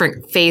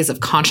different phase of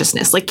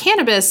consciousness. Like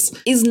cannabis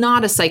is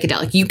not a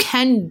psychedelic. You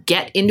can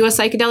get into a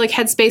psychedelic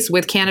headspace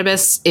with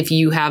cannabis if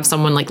you have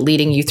someone like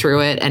leading you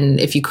through it and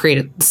if you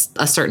create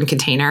a certain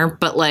container.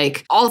 But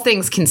like all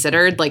things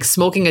considered, like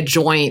smoking a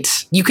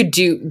joint, you could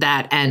do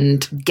that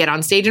and get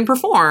on stage and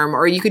perform,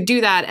 or you could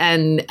do that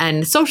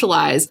and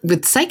socialize.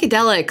 With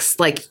psychedelics,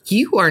 like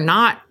you are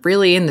not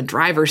really in the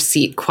driver's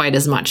seat quite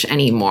as much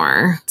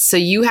anymore. So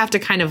you have to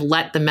kind of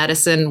let the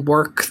medicine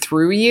work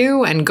through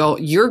you and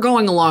you're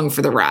going along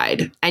for the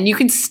ride. And you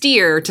can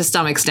steer to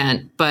some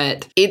extent,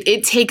 but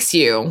it takes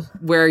you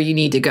where you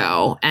need to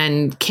go.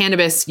 And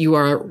cannabis, you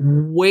are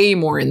way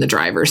more in the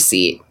driver's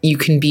seat. You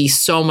can be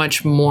so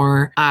much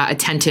more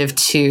attentive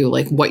to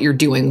like what you're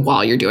doing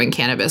while you're doing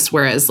cannabis.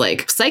 Whereas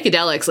like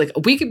psychedelics, like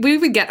we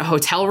would get a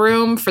hotel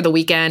room for the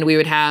weekend. We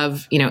would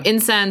have,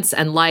 incense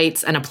and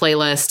lights and a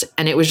playlist.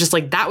 And it was just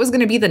like, that was going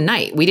to be the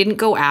night. We didn't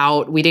go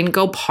out. We didn't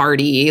go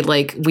party.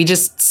 Like we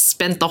just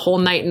spent the whole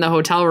night in the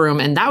hotel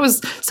room. And that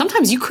was,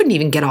 sometimes you couldn't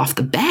even get off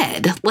the bed.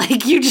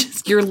 Like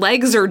your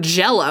legs are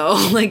jello.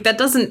 Like that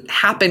doesn't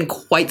happen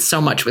quite so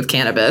much with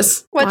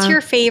cannabis. What's your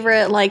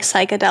favorite like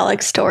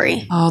psychedelic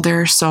story? Oh, there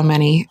are so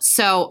many.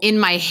 So in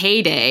my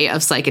heyday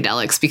of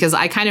psychedelics, because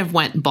I kind of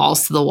went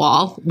balls to the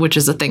wall, which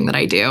is a thing that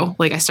I do.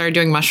 Like I started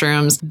doing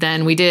mushrooms,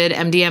 then we did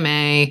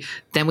MDMA,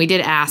 then we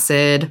did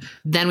acid.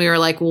 Then we were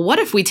like, well, what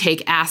if we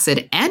take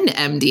acid and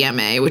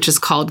MDMA, which is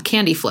called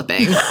candy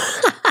flipping?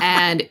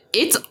 And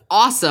it's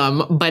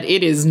awesome, but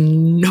it is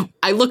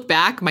I look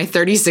back, my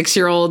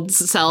 36-year-old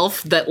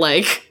self that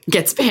like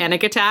gets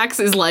panic attacks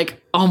is like,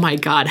 oh my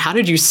God, how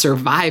did you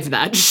survive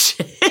that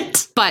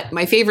shit? But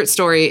my favorite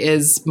story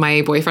is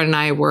my boyfriend and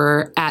I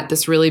were at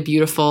this really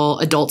beautiful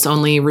adults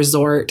only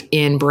resort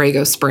in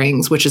Borrego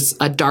Springs, which is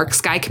a dark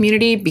sky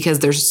community because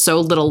there's so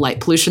little light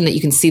pollution that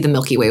you can see the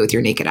Milky Way with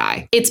your naked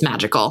eye. It's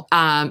magical.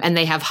 And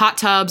they have hot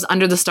tubs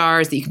under the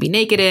stars that you can be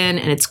naked in,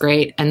 and it's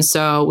great. And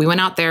so we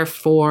went out there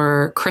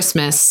for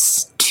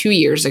Christmas 2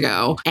 years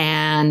ago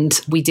and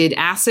we did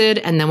acid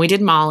and then we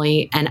did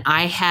Molly, and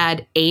I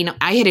had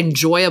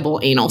enjoyable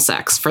anal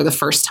sex for the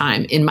first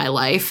time in my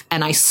life,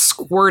 and I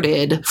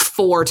squirted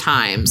 4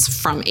 times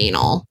from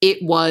anal.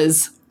 It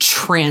was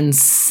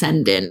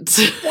transcendent.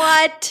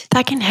 What?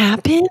 That can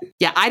happen?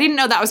 Yeah, I didn't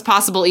know that was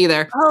possible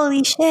either.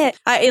 Holy shit.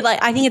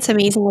 I think it's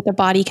amazing what the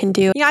body can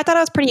do. I thought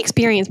I was pretty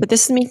experienced, but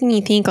this is making me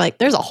think like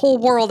there's a whole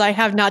world I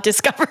have not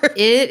discovered.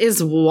 It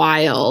is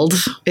wild.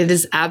 It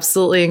is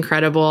absolutely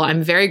incredible.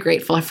 I'm very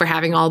grateful for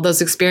having all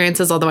those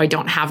experiences, although I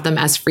don't have them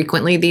as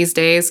frequently these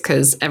days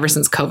because ever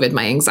since COVID,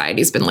 my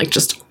anxiety's been like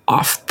just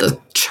off the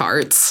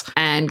charts.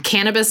 And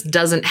cannabis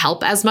doesn't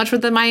help as much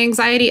with my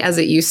anxiety as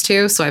it used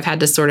to. So I've had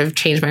to sort of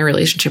change my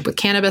relationship with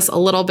cannabis a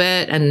little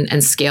bit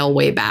and scale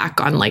way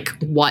back on like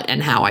what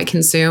and how I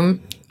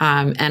consume.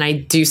 And I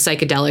do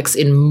psychedelics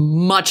in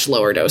much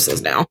lower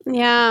doses now.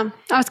 Yeah.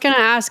 I was going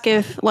to ask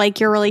if like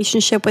your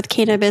relationship with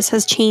cannabis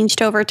has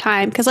changed over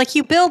time. Because like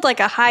you build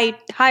like a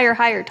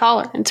higher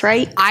tolerance,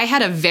 right? I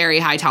had a very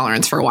high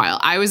tolerance for a while.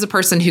 I was a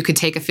person who could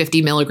take a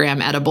 50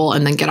 milligram edible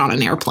and then get on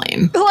an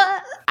airplane.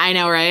 What? I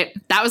know, right?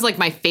 That was like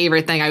my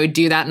favorite thing. I would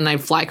do that and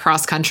I'd fly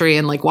cross country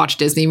and like watch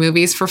Disney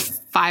movies for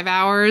 5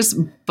 hours,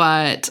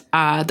 but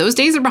those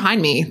days are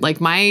behind me. Like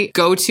my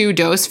go-to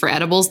dose for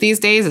edibles these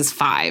days is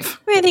 5.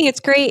 I think it's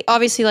great.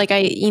 Obviously, like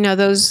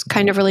those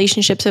kind of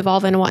relationships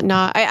evolve and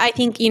whatnot. I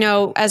think,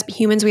 as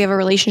humans, we have a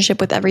relationship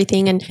with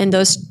everything and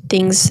those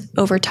things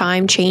over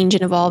time change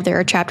and evolve. There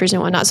are chapters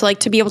and whatnot. So like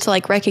to be able to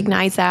like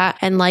recognize that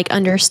and like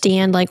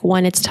understand like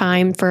when it's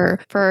time for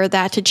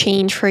that to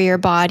change for your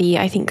body,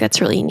 I think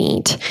that's really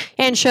neat.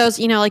 And shows,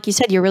 like you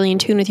said, you're really in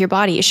tune with your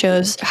body. It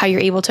shows how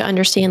you're able to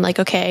understand like,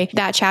 okay,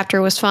 that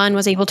chapter was fun,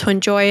 was able to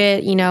enjoy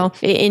it,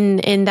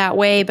 in that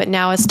way, but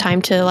now it's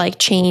time to like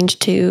change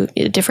to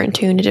a different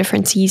tune, a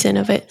different season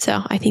of it.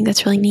 So I think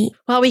that's really neat.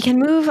 Well, we can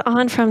move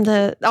on from all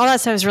that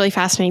stuff is really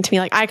fascinating to me.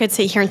 Like I could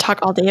sit here and talk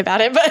all day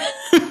about it,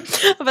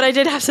 but I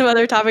did have some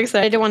other topics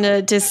that I did want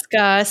to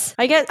discuss.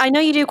 I know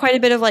you do quite a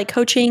bit of like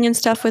coaching and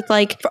stuff with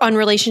like on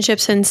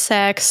relationships and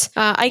sex.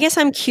 I guess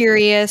I'm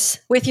curious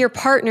with your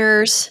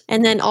partners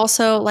and then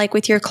also like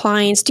with your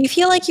clients, do you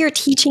feel like you're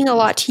teaching a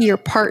lot to your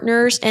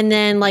partners? And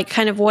then like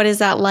kind of what is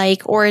that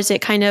like? Or is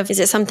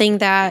it something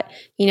that,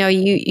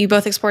 you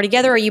both explore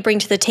together or you bring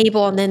to the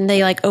table and then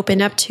they like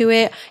open up to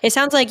it? It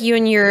sounds like you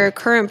and your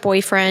current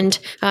boyfriend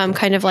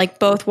kind of like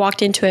both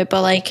walked into it,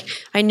 but like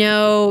I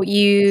know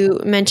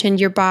you mentioned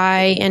you're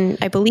bi and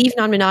I believe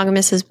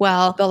non-monogamous as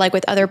well, but like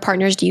with other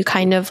partners, do you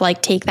kind of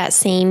like take that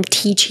same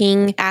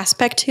teaching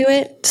aspect to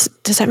it?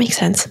 Does that make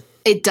sense?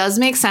 It does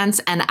make sense,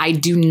 and I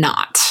do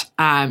not.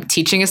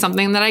 Teaching is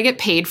something that I get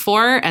paid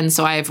for. And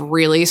so I have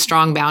really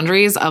strong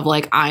boundaries of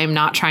like, I'm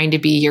not trying to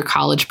be your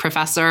college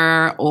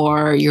professor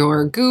or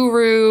your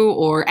guru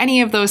or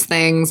any of those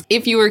things.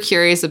 If you are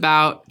curious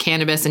about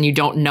cannabis and you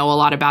don't know a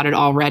lot about it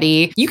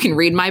already, you can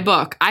read my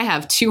book. I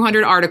have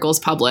 200 articles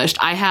published.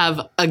 I have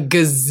a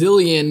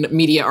gazillion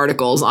media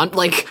articles on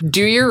like,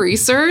 do your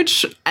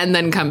research and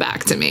then come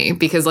back to me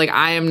because like,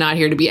 I am not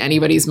here to be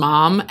anybody's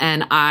mom.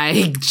 And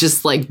I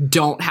just like,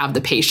 don't have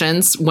the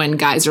patience when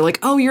guys are like,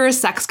 oh, you're a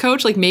sex coach.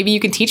 Like maybe you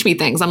can teach me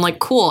things. I'm like,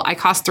 cool. I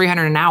cost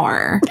 $300 an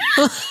hour.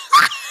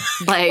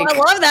 Like, well,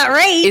 I love that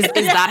rate.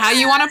 Is that how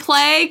you want to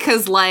play?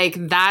 Because like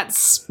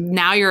that's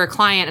now you're a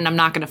client and I'm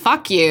not going to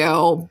fuck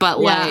you. But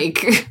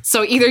like,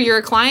 so either you're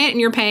a client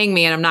and you're paying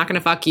me and I'm not going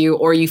to fuck you,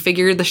 or you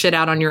figure the shit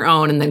out on your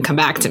own and then come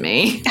back to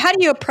me. How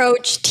do you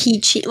approach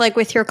teaching, like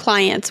with your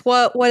clients?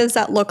 What does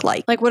that look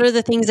like? Like, what are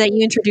the things that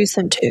you introduce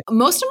them to?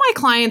 Most of my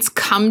clients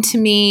come to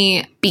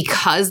me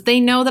because they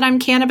know that I'm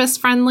cannabis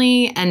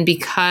friendly and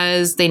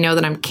because they know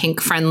that I'm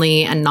kink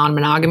friendly and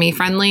non-monogamy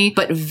friendly,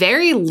 but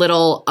very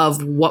little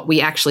of what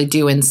we actually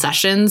do in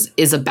sessions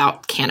is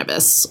about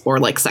cannabis or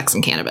like sex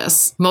and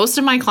cannabis. Most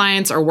of my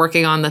clients are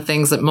working on the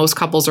things that most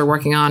couples are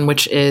working on,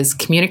 which is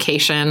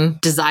communication,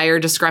 desire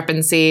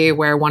discrepancy,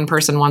 where one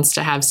person wants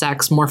to have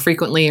sex more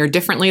frequently or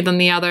differently than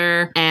the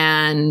other,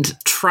 and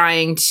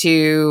trying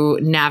to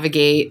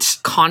navigate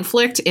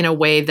conflict in a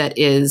way that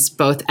is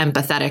both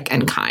empathetic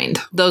and kind.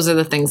 Those are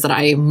the things that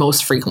I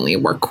most frequently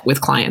work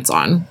with clients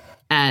on.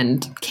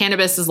 And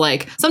cannabis is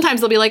like,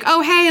 sometimes they'll be like,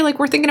 oh, hey, like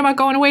we're thinking about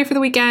going away for the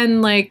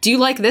weekend. Like, do you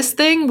like this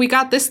thing? We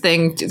got this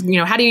thing.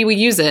 How do we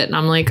use it? And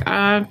I'm like,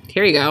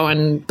 here you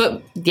go.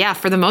 But yeah,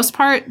 for the most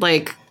part,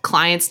 like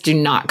clients do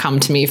not come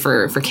to me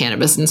for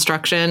cannabis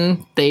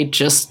instruction. They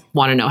just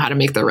want to know how to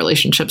make their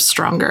relationships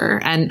stronger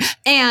and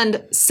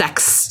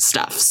sex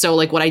stuff. So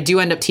like what I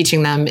do end up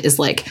teaching them is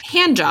like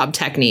hand job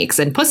techniques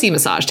and pussy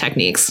massage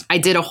techniques. I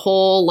did a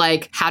whole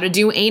like how to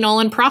do anal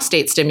and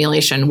prostate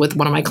stimulation with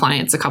one of my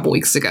clients a couple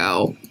weeks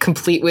ago,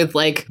 complete with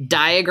like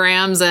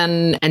diagrams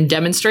and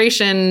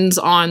demonstrations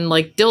on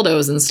like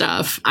dildos and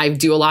stuff. I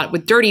do a lot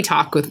with dirty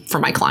talk for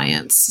my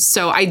clients.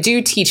 So I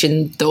do teach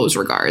in those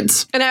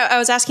regards. And I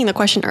was asking the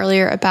question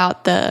earlier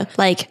about the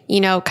like,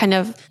 kind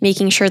of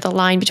making sure the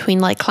line between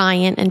like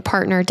client and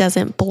partner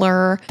doesn't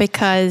blur,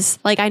 because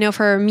like I know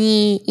for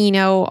me,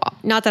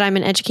 not that I'm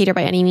an educator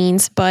by any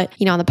means, but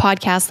on the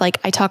podcast, like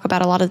I talk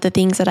about a lot of the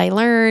things that I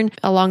learn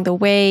along the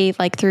way,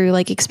 like through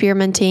like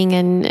experimenting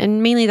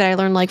and mainly that I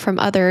learned like from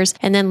others.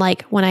 And then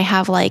like when I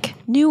have like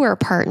newer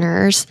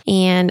partners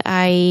and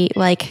I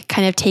like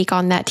kind of take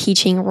on that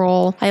teaching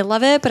role, I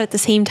love it. But at the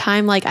same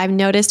time, like I've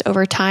noticed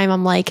over time,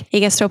 I'm like, it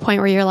gets to a point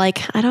where you're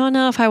like, I don't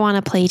know if I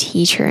want to play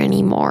teacher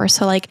anymore.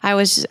 So like I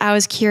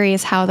was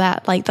curious how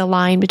that like the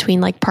line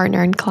between like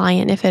partner and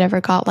client, if it ever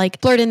got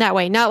like blurred in that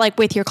way, not like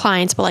with your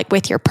clients, but like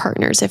with your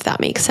partners, if that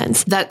makes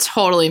sense. That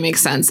totally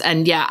makes sense.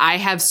 And yeah, I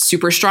have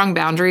super strong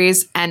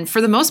boundaries. And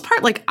for the most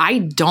part, like I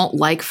don't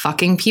like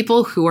fucking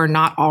people who are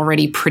not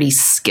already pretty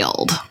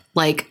skilled.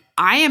 Like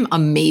I am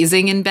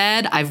amazing in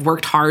bed. I've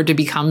worked hard to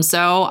become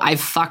so.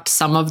 I've fucked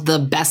some of the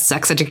best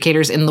sex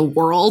educators in the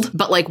world.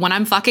 But like when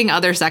I'm fucking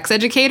other sex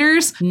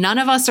educators, none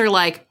of us are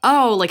like,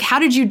 oh, like, how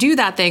did you do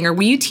that thing? Or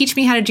will you teach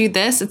me how to do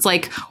this? It's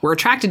like, we're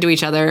attracted to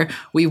each other.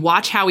 We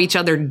watch how each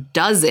other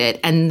does it.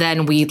 And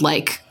then we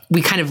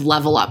kind of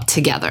level up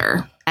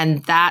together.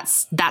 And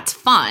that's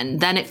fun.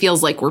 Then it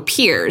feels like we're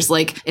peers.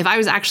 Like if I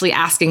was actually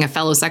asking a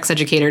fellow sex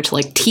educator to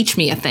like teach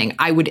me a thing,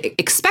 I would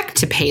expect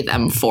to pay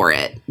them for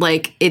it.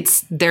 Like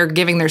they're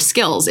giving their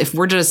skills. If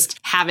we're just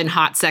having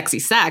hot, sexy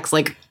sex,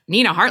 like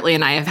Nina Hartley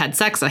and I have had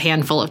sex a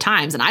handful of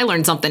times and I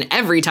learn something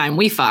every time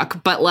we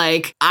fuck. But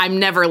like, I'm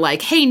never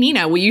like, hey,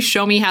 Nina, will you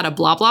show me how to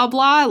blah, blah,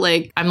 blah?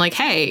 Like, I'm like,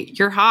 hey,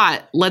 you're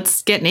hot.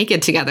 Let's get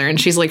naked together.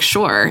 And she's like,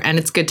 sure. And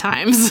it's good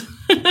times.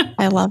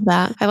 I love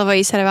that. I love what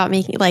you said about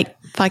making like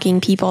fucking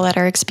people that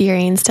are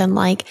experienced. And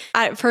like,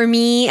 for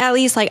me, at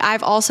least, like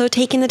I've also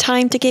taken the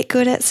time to get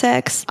good at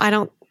sex. I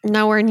don't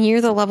nowhere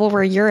near the level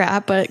where you're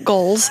at, but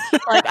goals.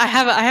 Like I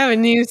have a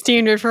new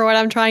standard for what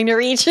I'm trying to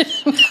reach.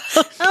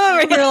 I'm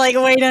over here like,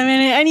 wait a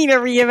minute, I need to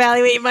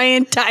reevaluate my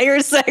entire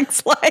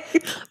sex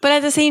life. But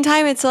at the same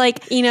time, it's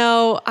like, you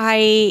know,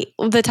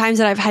 the times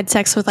that I've had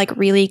sex with like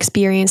really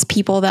experienced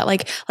people that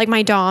like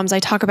my doms, I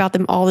talk about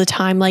them all the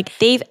time. Like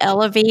they've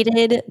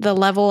elevated the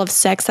level of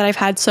sex that I've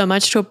had so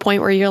much to a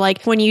point where you're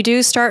like, when you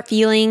do start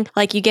feeling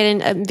like you get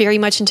in very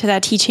much into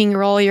that teaching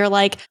role, you're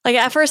like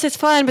at first it's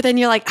fun, but then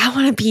you're like, I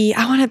want to be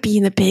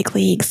in the big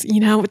leagues, you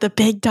know, with the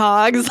big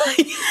dogs.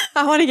 Like,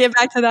 I want to get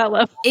back to that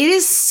level. It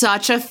is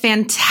such a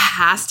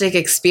fantastic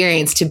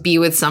experience to be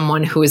with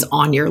someone who is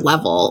on your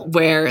level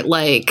where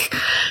like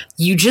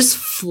you just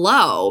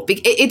flow.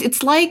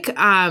 It's like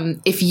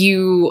if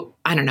you,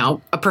 I don't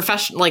know, a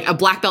professional, like a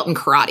black belt in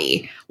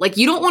karate, like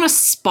you don't want to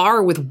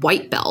spar with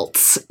white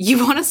belts.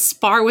 You want to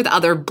spar with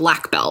other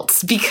black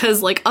belts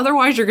because like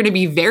otherwise you're going to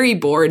be very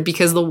bored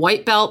because the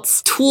white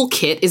belt's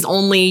toolkit is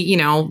only, you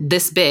know,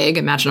 this big.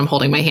 Imagine I'm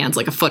holding my hands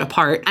like a foot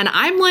apart. And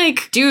I'm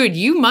like, dude,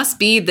 you must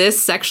be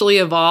this sexually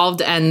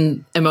evolved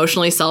and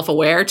emotionally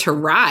self-aware to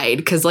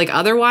ride. Cause like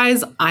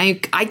otherwise I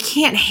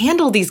can't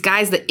handle these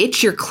guys that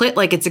itch your clit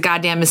like it's a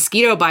goddamn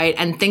mosquito bite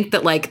and think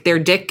that like their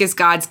dick is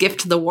God's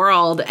gift to the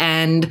world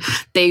and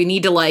they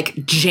need to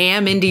like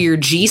jam into your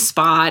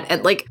G-spot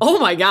and like, oh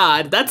my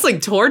God, that's like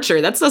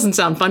torture. That doesn't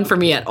sound fun for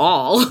me at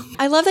all.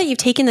 I love that you've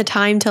taken the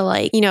time to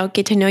like, you know,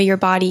 get to know your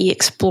body,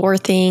 explore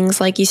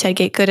things. Like you said,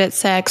 get good at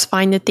sex,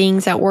 find the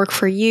things that work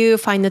for you,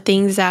 find the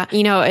things that,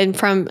 you know, and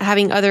from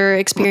having other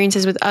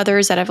experiences with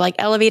others that have like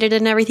elevated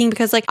and everything,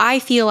 because like, I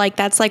feel like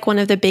that's like one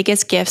of the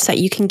biggest gifts that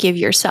you can give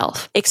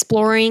yourself,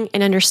 exploring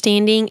and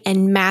understanding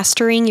and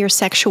mastering your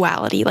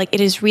sexuality. Like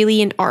it is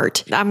really an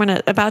art. I'm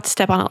about to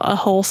step on a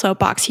whole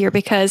soapbox here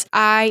because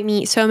I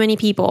meet so many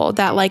people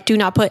that like do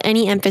not put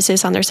any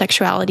emphasis on their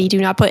sexuality, do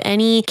not put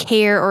any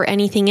care or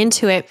anything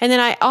into it. And then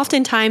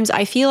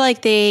I feel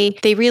like they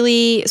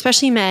really,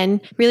 especially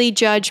men, really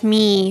judge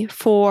me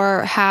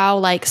for how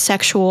like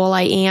sexual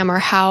I am or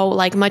how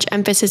like much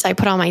emphasis I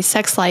put on my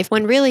sex life.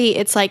 When really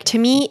it's like, to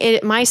me,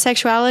 my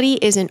sexuality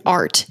is an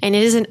art, and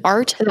it is an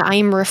art that I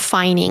am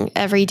refining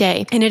every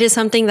day. And it is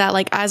something that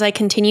like, as I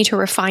continue to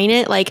refine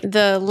it, like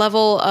the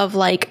level of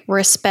like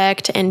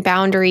respect and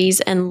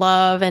boundaries and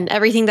love and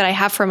everything that I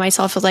have for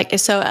myself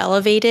is so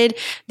elevated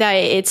that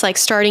it's like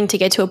starting to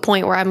get to a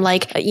point where I'm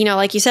like, you know,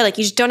 like you said, like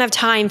you just don't have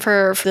time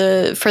for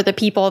the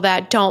people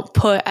that don't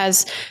put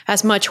as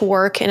much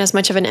work and as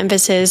much of an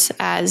emphasis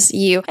as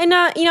you. And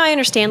you know, I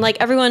understand like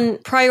everyone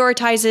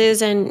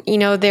prioritizes and, you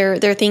know,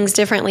 their things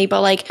differently,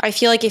 but like I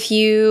feel like if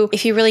you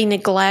really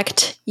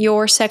neglect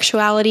your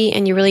sexuality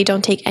and you really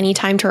don't take any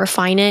time to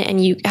refine it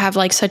and you have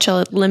like such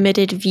a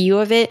limited view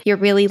of it, you're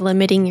really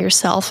limiting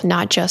yourself,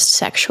 not just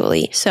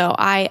sexually. So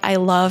I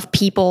love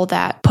people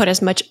that put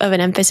as much of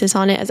an emphasis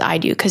on it as I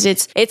do, because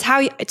it's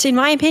in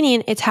my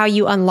opinion, it's how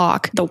you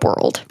unlock the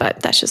world. But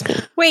that's just me.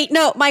 Wait,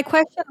 no, my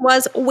question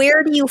was,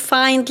 where do you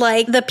find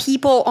like the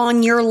people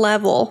on your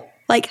level?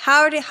 Like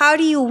how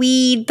do you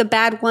weed the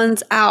bad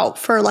ones out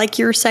for like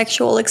your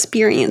sexual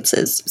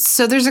experiences?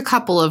 So there's a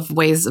couple of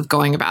ways of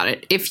going about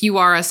it. If you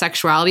are a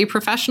sexuality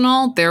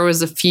professional, there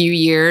was a few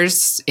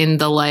years in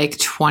the like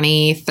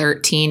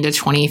 2013 to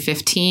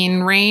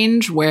 2015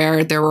 range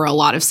where there were a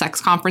lot of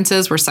sex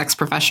conferences where sex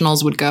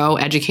professionals would go,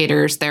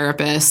 educators,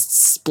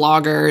 therapists,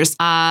 bloggers,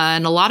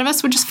 and a lot of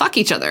us would just fuck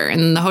each other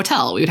in the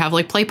hotel. We would have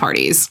like play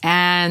parties.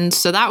 And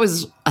so that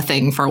was a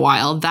thing for a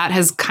while. That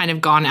has kind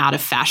of gone out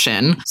of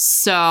fashion.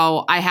 So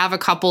I have a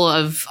couple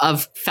of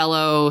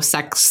fellow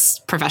sex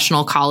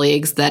professional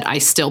colleagues that I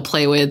still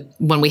play with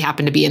when we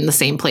happen to be in the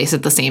same place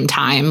at the same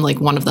time. Like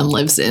one of them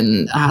lives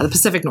in the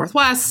Pacific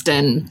Northwest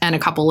and a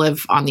couple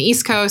live on the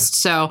East Coast.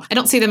 So I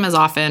don't see them as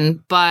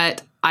often,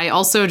 but I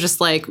also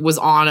just like was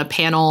on a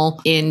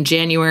panel in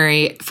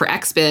January for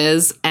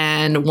XBiz,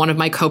 and one of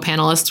my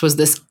co-panelists was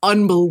this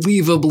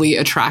unbelievably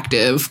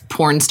attractive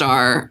porn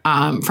star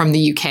from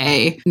the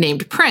UK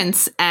named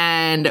Prince.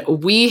 And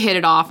we hit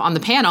it off on the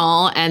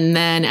panel and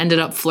then ended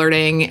up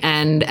flirting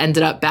and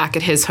ended up back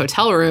at his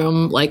hotel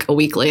room like a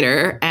week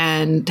later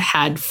and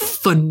had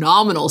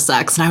phenomenal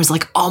sex. And I was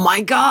like, oh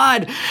my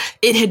God,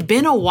 it had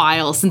been a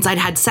while since I'd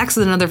had sex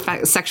with another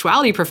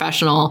sexuality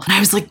professional. And I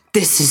was like,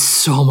 this is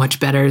so much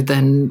better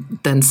than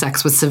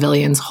sex with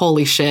civilians.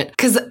 Holy shit.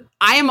 Because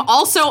I am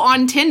also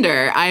on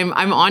Tinder. I'm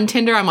on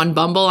Tinder. I'm on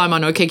Bumble. I'm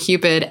on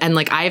OkCupid. And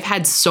like, I've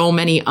had so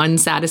many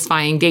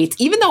unsatisfying dates,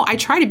 even though I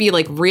try to be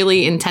like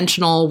really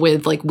intentional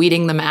with like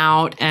weeding them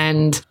out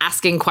and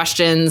asking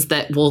questions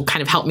that will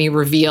kind of help me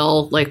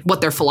reveal like what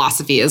their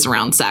philosophy is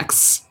around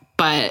sex.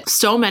 But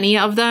so many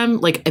of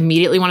them like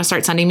immediately want to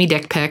start sending me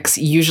dick pics,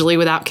 usually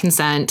without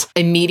consent,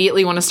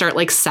 immediately want to start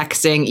like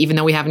sexting, even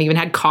though we haven't even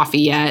had coffee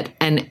yet.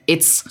 And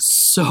it's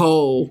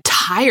so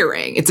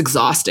tiring. It's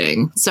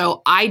exhausting.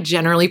 So I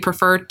generally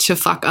prefer to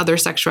fuck other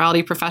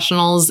sexuality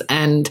professionals.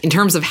 And in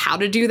terms of how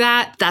to do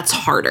that, that's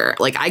harder.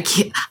 Like I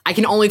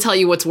can only tell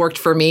you what's worked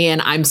for me,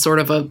 and I'm sort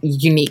of a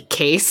unique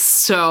case.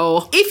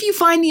 So if you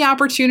find the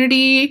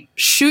opportunity,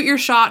 shoot your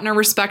shot in a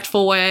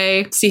respectful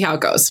way, see how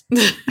it goes.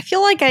 I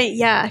feel like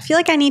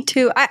I need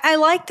to. I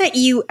like that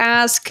you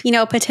ask,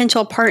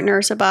 potential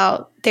partners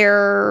about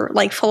their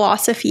like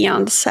philosophy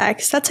on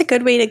sex. That's a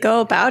good way to go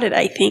about it,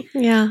 I think.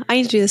 Yeah, I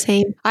need to do the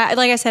same. Like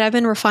I said, I've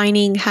been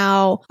refining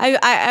how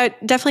I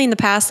definitely in the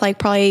past, like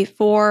probably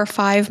 4 or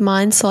 5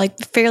 months, so like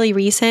fairly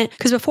recent.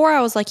 Because before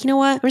I was like, you know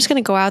what? I'm just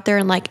going to go out there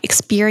and like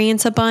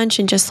experience a bunch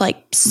and just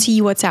like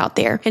see what's out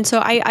there. And so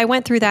I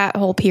went through that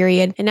whole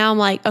period. And now I'm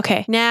like,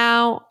 okay,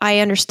 now I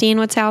understand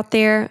what's out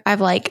there.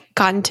 I've like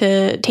gotten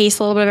to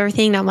taste a little bit of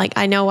everything. Now I'm like,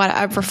 I know what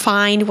I've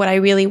refined, what I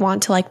really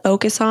want to like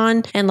focus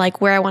on, and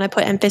like where I want to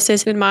put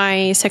emphasis in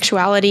my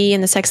sexuality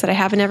and the sex that I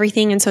have and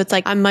everything. And so it's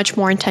like I'm much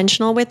more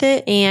intentional with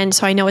it, and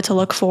so I know what to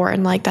look for,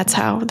 and like that's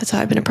how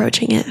I've been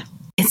approaching it.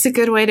 It's a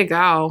good way to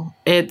go.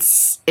 It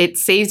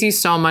saves you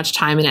so much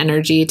time and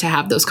energy to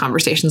have those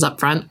conversations up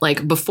front.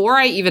 Like before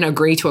I even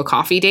agree to a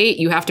coffee date,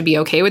 you have to be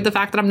okay with the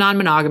fact that I'm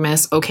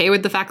non-monogamous, okay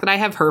with the fact that I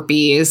have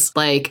herpes,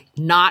 like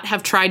not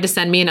have tried to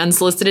send me an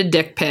unsolicited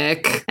dick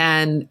pic,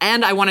 and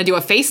I want to do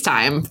a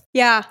FaceTime.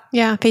 Yeah,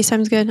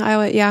 FaceTime's good.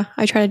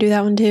 I try to do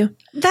that one too.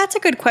 That's a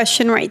good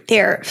question right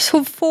there.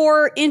 So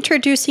for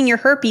introducing your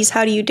herpes,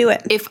 how do you do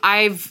it? If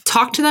I've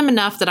talked to them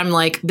enough that I'm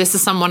like, this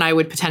is someone I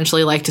would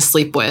potentially like to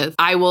sleep with,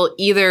 I will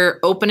either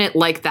open it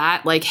like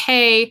that, like,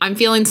 hey, I'm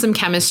feeling some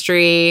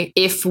chemistry.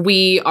 If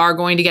we are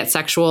going to get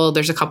sexual,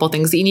 there's a couple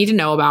things that you need to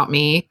know about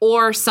me.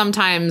 Or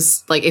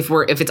sometimes like if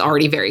it's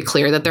already very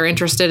clear that they're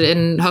interested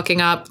in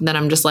hooking up, then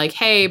I'm just like,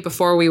 hey,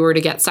 before we were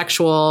to get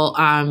sexual,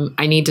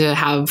 I need to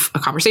have a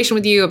conversation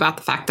with you about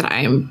the fact that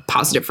I am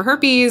positive for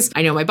herpes.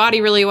 I know my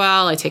body really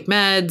well. I take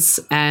meds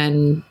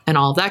and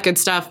all of that good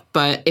stuff.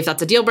 But if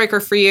that's a deal breaker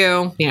for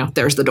you,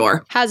 there's the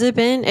door. Has it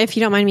been, if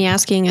you don't mind me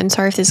asking, and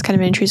sorry if this is kind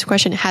of an intrusive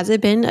question, has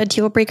it been a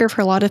deal breaker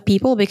for a lot of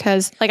people?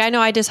 Because like, I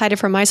know I decided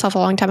for myself a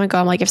long time ago,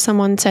 I'm like, if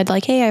someone said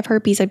like, hey, I have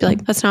herpes, I'd be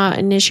like, that's not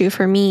an issue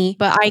for me.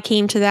 But I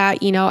came to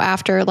that,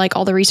 after like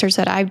all the research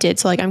that I've did.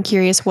 So like, I'm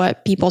curious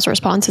what people's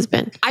response has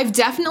been. I've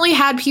definitely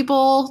had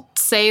people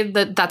say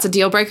that that's a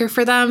deal breaker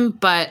for them,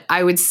 but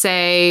I would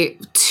say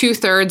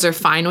 2/3 are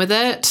fine with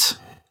it.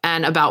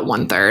 And about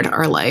 1/3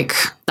 are like,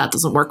 that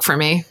doesn't work for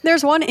me.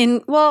 There's one I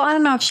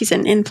don't know if she's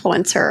an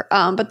influencer,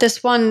 but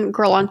this one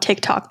girl on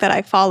TikTok that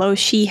I follow,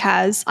 she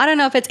has, I don't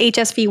know if it's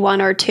HSV 1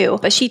 or 2,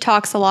 but she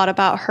talks a lot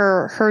about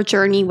her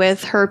journey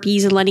with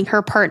herpes and letting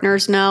her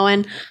partners know.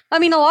 And I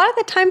mean, a lot of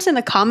the times in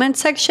the comment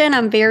section,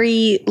 I'm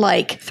very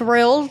like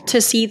thrilled to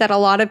see that a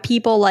lot of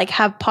people like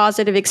have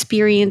positive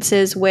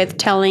experiences with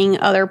telling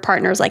other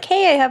partners like,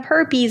 hey, I have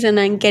herpes, and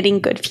then getting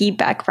good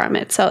feedback from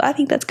it. So I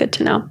think that's good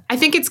to know. I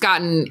think it's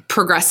gotten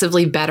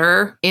progressively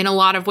better in a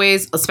lot of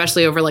ways,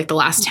 especially over like the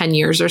last 10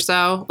 years or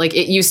so. Like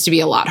it used to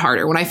be a lot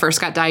harder. When I first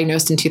got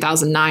diagnosed in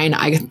 2009,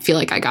 I feel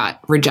like I got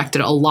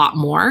rejected a lot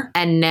more.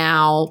 And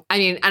now, I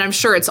mean, and I'm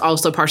sure it's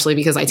also partially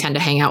because I tend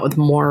to hang out with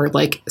more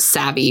like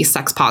savvy,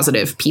 sex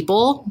positive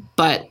people,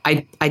 but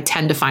I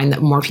tend to find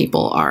that more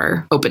people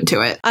are open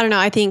to it. I don't know.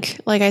 I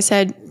think, like I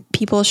said,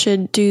 people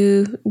should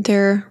do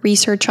their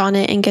research on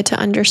it and get to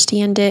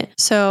understand it.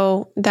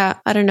 So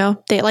that, I don't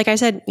know, like I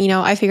said,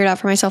 I figured out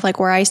for myself, like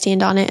where I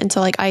stand on it. And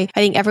so like, I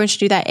think everyone should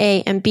do that,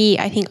 A, and B,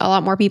 I think a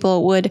lot more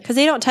people would, because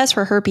they don't test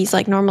for herpes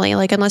like normally,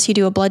 like unless you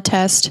do a blood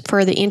test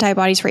for the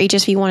antibodies for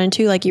HSV 1 and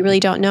 2, like you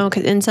really don't know.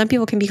 And some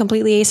people can be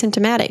completely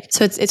asymptomatic.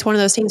 So it's one of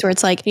those things where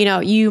it's like,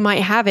 you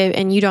might have it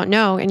and you don't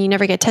know, and you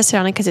never get tested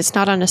on it because it's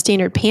not on a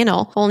standard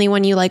panel. Only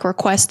when you like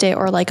request it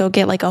or like go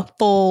get like a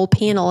full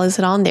panel is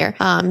it on there.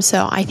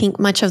 So I think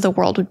much of the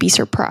world would be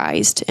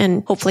surprised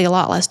and hopefully a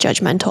lot less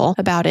judgmental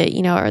about it,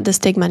 or the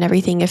stigma and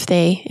everything if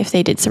they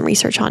did some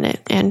research on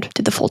it and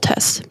did the full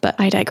test. But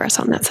I digress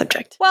on that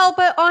subject. Well,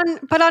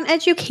 but on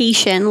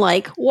education,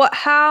 like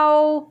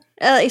how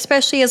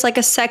especially as like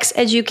a sex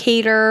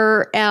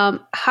educator,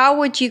 how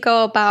would you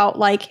go about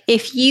like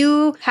if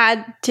you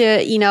had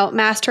to,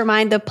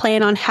 mastermind the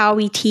plan on how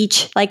we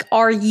teach like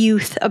our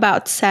youth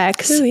about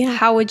sex? Ooh, yeah.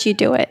 How would you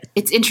do it?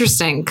 It's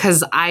interesting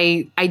because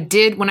I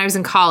did, when I was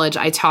in college,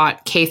 I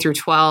taught K through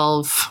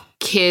 12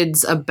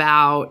 kids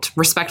about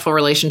respectful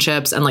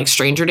relationships and like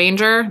stranger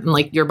danger and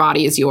like your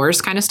body is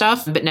yours kind of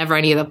stuff, but never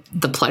any of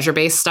the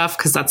pleasure-based stuff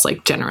because that's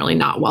like generally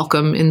not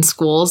welcome in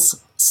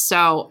schools.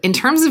 So in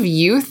terms of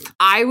youth,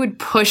 I would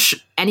push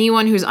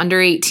anyone who's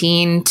under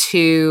 18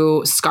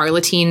 to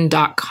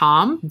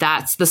scarletine.com.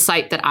 That's the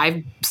site that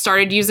I've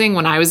started using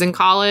when I was in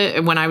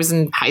college, when I was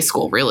in high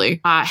school,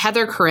 really.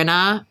 Heather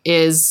Corinna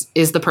is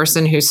the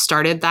person who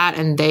started that,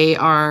 and they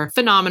are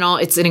phenomenal.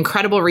 It's an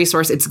incredible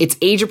resource. It's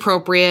age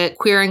appropriate,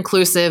 queer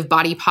inclusive,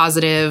 body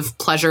positive,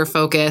 pleasure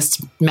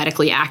focused,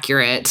 medically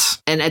accurate.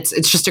 And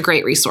it's just a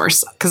great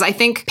resource, because I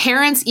think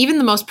parents, even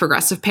the most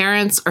progressive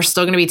parents, are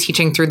still going to be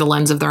teaching through the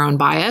lens of their own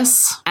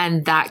bias.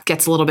 And that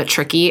gets a little bit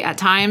tricky at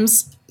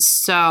times.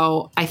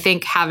 So I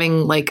think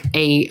having like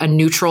a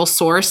neutral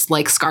source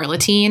like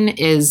Scarletine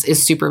is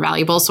super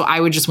valuable. So I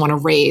would just want to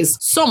raise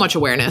so much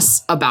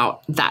awareness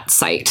about that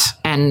site.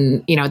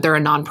 And, you know, they're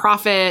a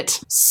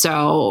nonprofit,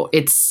 so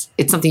it's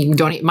something you can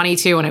donate money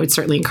to. And I would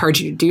certainly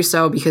encourage you to do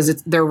so,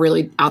 because they're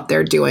really out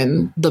there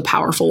doing the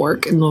powerful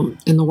work in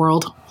the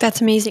world. That's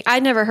amazing.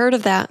 I'd never heard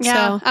of that.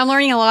 Yeah, So I'm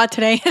learning a lot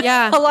today.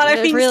 Yeah. A lot of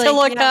things really, to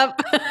look yeah.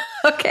 up.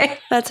 Okay.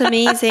 That's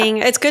amazing.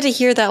 It's good to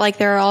hear that like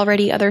there are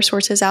already other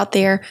sources out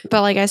there.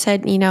 But like I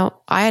said, you know,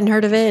 I hadn't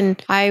heard of it,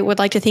 and I would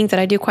like to think that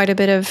I do quite a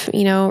bit of,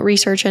 you know,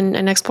 research and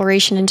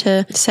exploration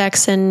into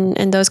sex and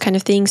those kind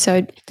of things.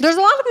 So There's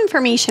a lot of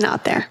information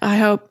out there. I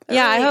hope,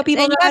 I hope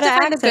people And know you how have to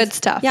to find the access good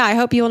stuff. Yeah, I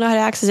hope people know how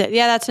to access it.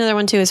 Yeah, that's another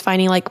one too, is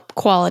finding like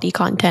quality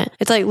content.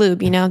 It's like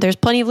lube, you know, there's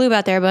plenty of lube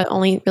out there, but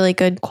only really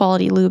good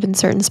quality lube in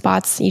certain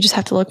spots. You just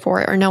have to look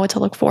for it or know what to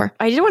look for.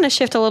 I did want to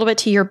shift a little bit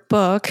to your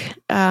book,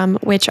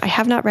 which I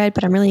have not read,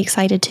 but I'm really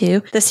excited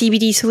to. The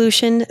CBD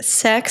Solution,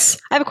 Sex.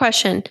 I have a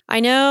question. I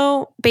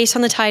know based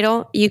on the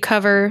title, you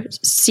cover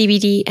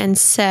CBD and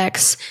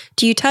sex.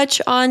 Do you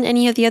touch on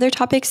any of the other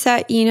topics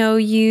that, you know,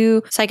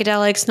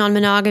 psychedelics,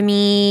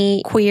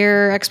 non-monogamy,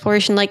 queer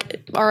exploration,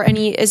 like,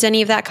 is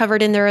any of that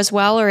covered in there as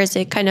well? Or is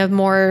it kind of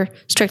more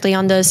strictly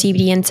on the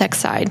CBD and sex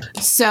side?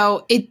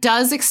 So it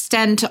does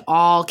extend to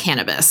all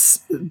cannabis.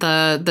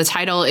 The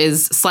title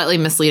is slightly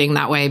misleading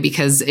that way,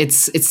 because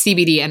it's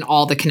CBD and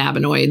all the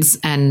cannabinoids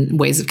and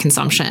ways of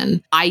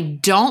consumption. I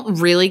don't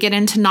really get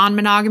into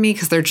non-monogamy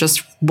because there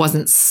just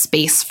wasn't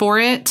space for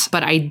it,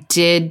 but I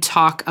did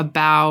talk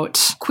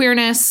about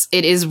queerness.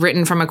 It is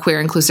written from a queer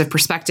inclusive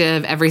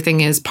perspective.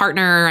 Everything is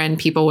partner and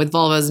people with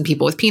vulvas and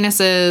people with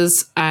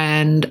penises.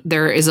 And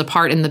there is a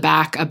part in the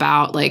back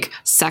about like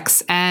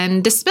sex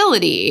and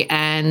disability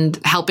and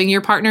helping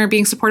your partner,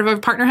 being supportive of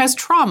a partner has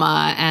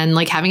trauma, and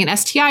like having an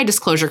STI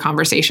disclosure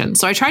conversation.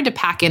 So I tried to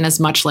pack in as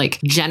much like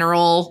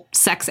general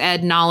sex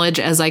ed knowledge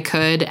as I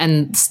could.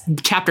 And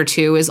chapter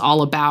 2 is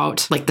all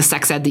about like the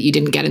sex ed that you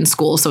didn't get in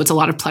school. So it's a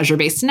lot of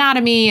pleasure-based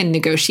anatomy and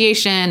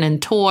negotiation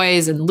and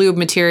toys and lube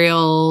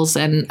materials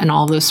and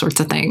all those sorts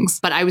of things.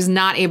 But I was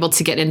not able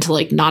to get into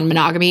like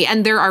non-monogamy.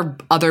 And there are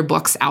other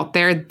books out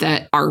there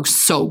that are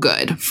so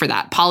good for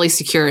that.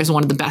 Polysecure is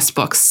one of the best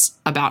books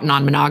about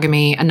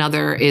non-monogamy.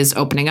 Another is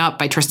Opening Up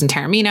by Tristan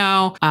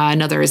Taormino.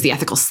 Another is The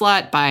Ethical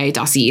Slut by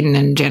Dossie Eaton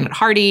and Janet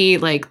Hardy.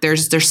 Like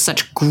there's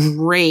such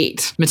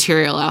great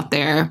material out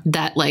there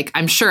that like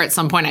I'm sure at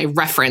some point I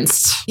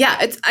referenced. Yeah,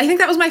 I think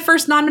that was my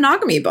first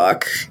non-monogamy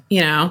book,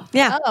 you know?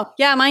 Yeah. Oh,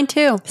 yeah, mine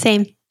too.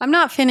 Same. I'm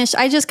not finished.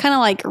 I just kind of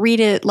like read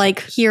it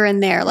like here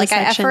and there. Like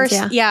at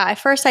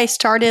first I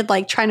started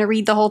like trying to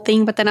read the whole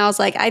thing, but then I was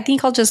like, I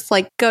think I'll just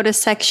like go to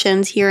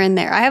sections here and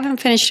there. I haven't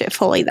finished it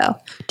fully though.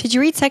 Did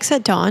you read Sex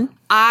at Dawn?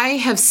 I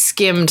have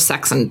skimmed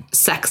Sex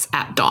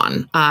at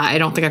Dawn. I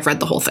don't think I've read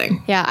the whole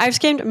thing. Yeah, I've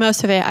skimmed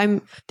most of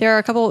it. There are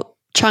a couple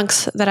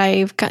chunks that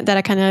I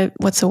kind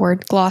of,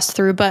 glossed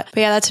through. But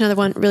yeah, that's another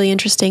one, really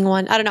interesting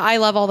one. I don't know. I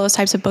love all those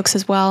types of books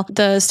as well.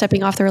 The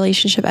Stepping Off the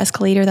Relationship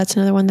Escalator, that's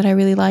another one that I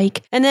really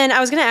like. And then I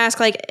was going to ask,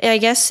 like, I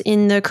guess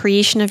in the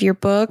creation of your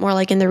book, more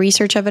like in the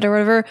research of it or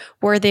whatever,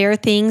 were there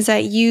things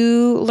that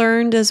you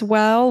learned as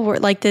well?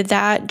 Did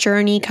that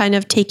journey kind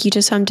of take you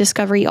to some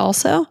discovery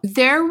also?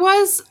 There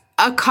were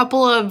a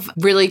couple of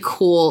really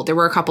cool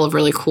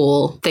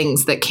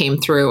things that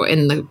came through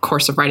in the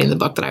course of writing the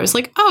book that I was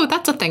like, oh,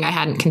 that's a thing I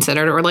hadn't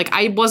considered, or like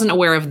I wasn't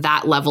aware of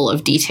that level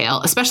of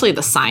detail, especially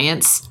the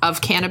science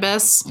of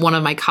cannabis. One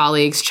of my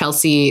colleagues,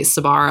 Chelsea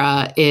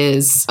Sabara,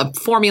 is a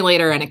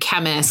formulator and a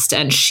chemist,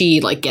 and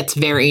she like gets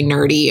very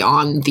nerdy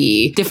on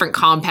the different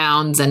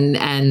compounds and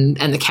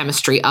the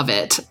chemistry of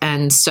it.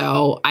 And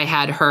so I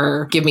had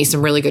her give me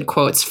some really good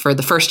quotes for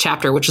the first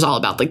chapter, which is all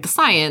about like the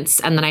science.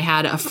 And then I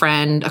had a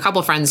couple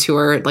of friends who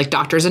are like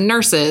doctors and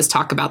nurses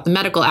talk about the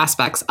medical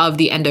aspects of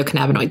the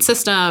endocannabinoid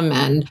system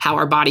and how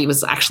our body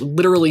was actually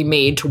literally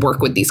made to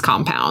work with these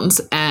compounds.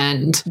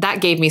 And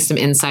that gave me some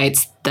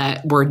insights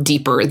that were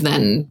deeper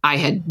than I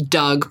had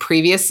dug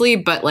previously.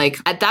 But like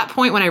at that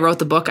point, when I wrote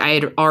the book, I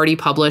had already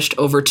published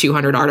over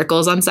 200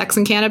 articles on sex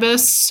and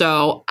cannabis.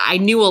 So I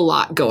knew a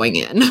lot going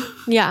in.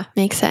 Yeah,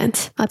 makes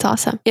sense. That's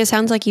awesome. It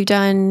sounds like you've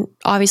done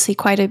obviously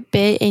quite a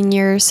bit in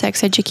your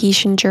sex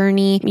education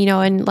journey, you know,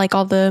 and like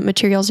all the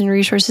materials and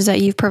resources that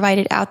you've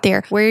provided out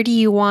there. Where do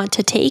you want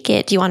to take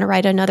it? Do you want to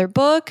write another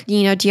book?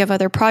 You know, do you have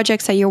other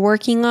projects that you're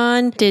working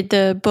on? Did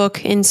the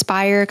book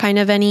inspire kind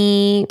of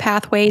any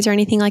pathways or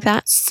anything like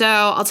that?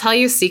 So I'll tell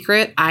you a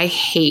secret. I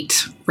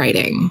hate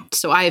writing.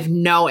 So I have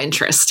no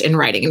interest in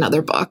writing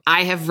another book.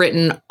 I have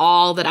written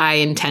all that I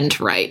intend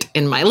to write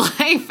in my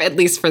life, at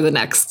least for the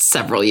next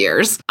several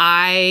years.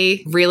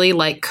 I really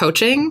like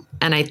coaching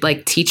and I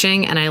like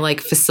teaching and I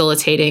like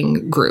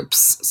facilitating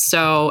groups.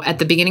 So at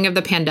the beginning of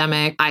the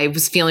pandemic, I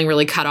was feeling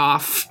really cut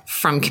off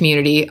from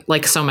community,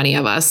 like so many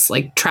of us,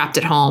 like trapped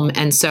at home.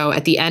 And so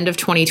at the end of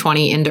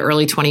 2020 into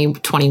early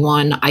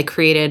 2021, I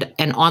created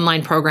an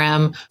online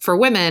program for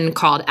women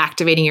called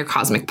Activating Your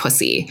Cosmic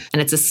Pussy.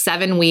 And it's a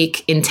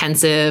 7-week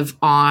intensive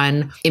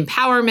on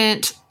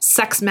empowerment,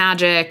 sex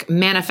magic,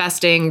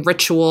 manifesting,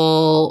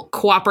 ritual,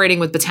 cooperating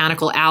with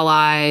botanical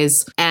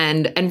allies,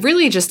 and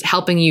really just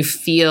helping you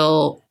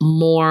feel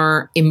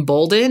more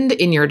emboldened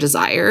in your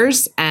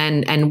desires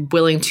and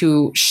willing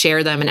to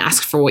share them and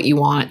ask for what you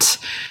want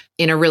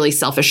in a really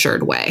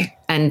self-assured way.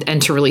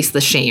 And to release the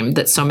shame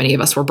that so many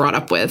of us were brought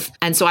up with.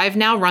 And so I've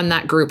now run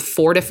that group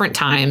 4 different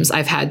times.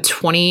 I've had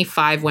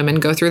 25 women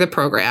go through the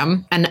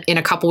program. And in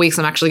a couple weeks,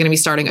 I'm actually going to be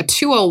starting a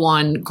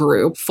 201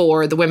 group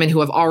for the women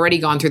who have already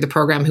gone through the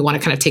program who want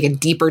to kind of take a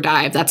deeper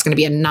dive. That's going to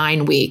be a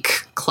 9-week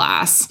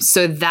class.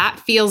 So that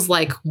feels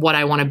like what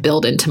I want to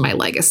build into my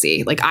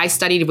legacy. Like I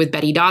studied with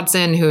Betty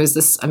Dodson, who is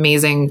this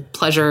amazing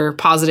pleasure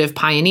positive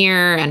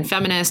pioneer and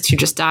feminist who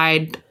just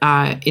died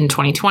in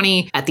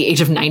 2020 at the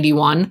age of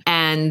 91.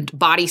 And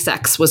body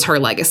sex was her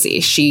legacy.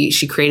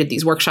 She created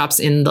these workshops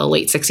in the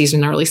late 60s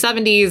and early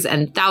 70s,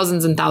 and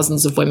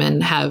thousands of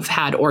women have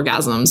had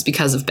orgasms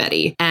because of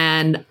Betty.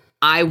 And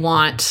I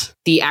want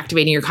the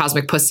Activating Your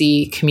Cosmic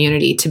Pussy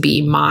community to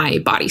be my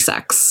body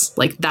sex.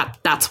 Like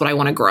that's what I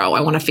want to grow.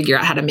 I want to figure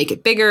out how to make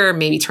it bigger,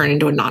 maybe turn it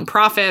into a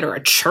nonprofit or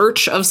a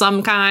church of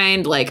some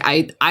kind. Like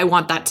I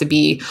want that to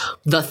be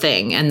the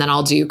thing. And then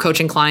I'll do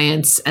coaching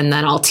clients and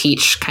then I'll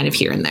teach kind of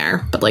here and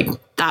there. But like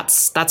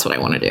that's what I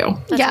want to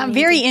do. Yeah, I'm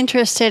very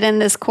interested in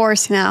this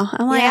course now.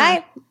 I'm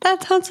like,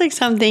 that sounds like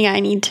something I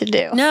need to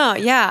do. No,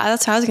 yeah,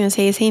 that's what I was going to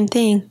say. Same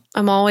thing.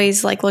 I'm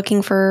always like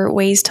looking for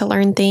ways to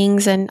learn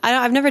things, and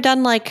I've never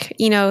done like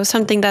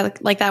something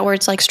that like that where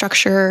it's like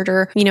structured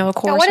or a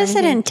course. Now, what does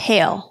it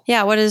entail?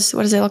 Yeah, what does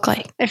it look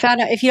like?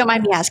 If you don't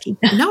mind me asking.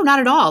 No, not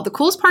at all. The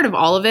coolest part of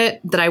all of it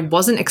that I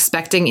wasn't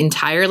expecting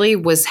entirely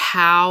was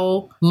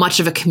how much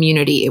of a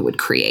community it would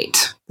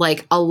create.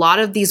 Like a lot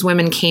of these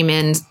women came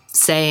in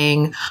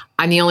saying,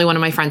 I'm the only one of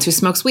my friends who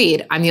smokes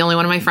weed. I'm the only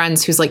one of my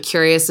friends who's like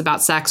curious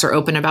about sex or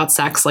open about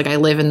sex. Like I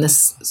live in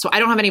this, so I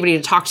don't have anybody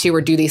to talk to or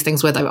do these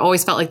things with. I've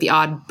always felt like the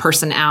odd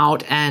person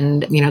out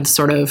and,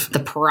 sort of the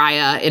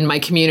pariah in my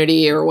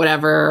community or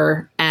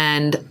whatever.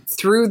 And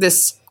through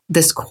this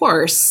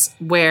course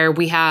where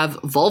we have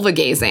vulva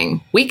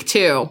gazing, week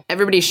 2,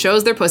 everybody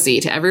shows their pussy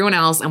to everyone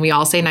else and we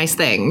all say nice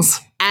things.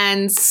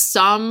 And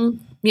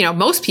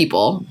most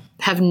people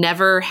have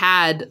never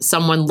had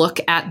someone look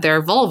at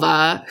their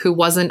vulva who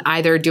wasn't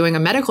either doing a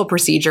medical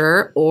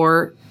procedure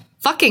or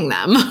fucking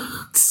them.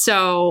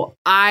 So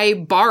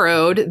I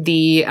borrowed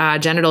the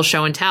genital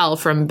show and tell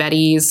from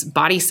Betty's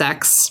body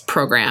sex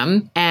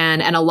program.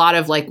 And a lot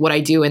of like what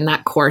I do in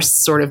that course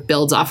sort of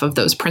builds off of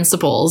those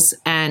principles.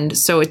 And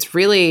so it's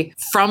really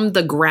from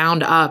the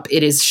ground up,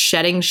 it is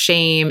shedding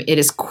shame. It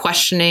is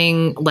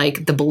questioning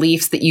like the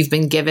beliefs that you've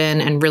been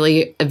given and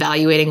really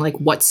evaluating like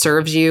what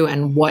serves you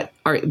and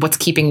what's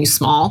keeping you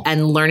small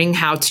and learning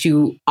how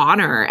to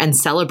honor and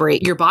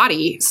celebrate your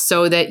body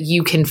so that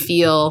you can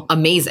feel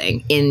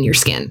amazing in your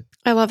skin.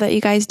 I love that you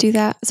guys do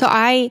that. So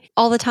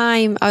all the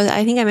time,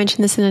 I think I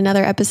mentioned this in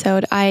another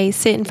episode, I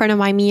sit in front of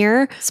my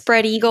mirror,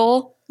 spread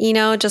eagle,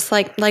 just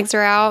like legs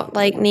are out,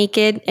 like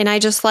naked. And I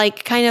just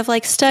like kind of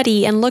like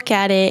study and look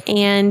at it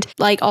and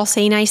like I'll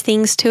say nice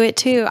things to it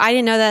too. I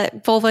didn't know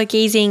that vulva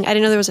gazing, I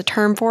didn't know there was a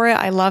term for it.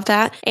 I love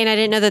that. And I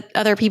didn't know that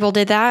other people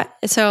did that.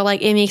 So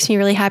like it makes me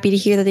really happy to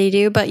hear that they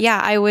do. But yeah,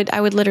 I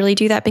would literally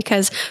do that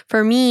because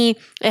for me,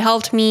 it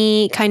helped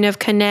me kind of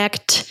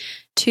connect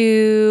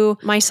to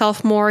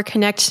myself more,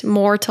 connect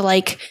more to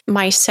like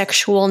my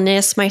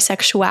sexualness, my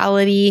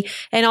sexuality.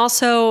 And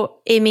also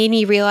it made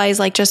me realize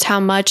like just how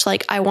much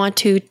like I want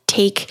to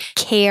take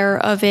care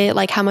of it,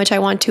 like how much I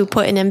want to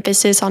put an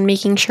emphasis on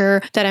making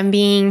sure that I'm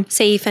being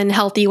safe and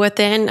healthy with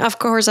it. And of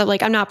course,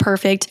 I'm not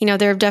perfect.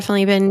 There have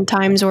definitely been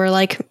times where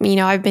like,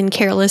 I've been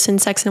careless in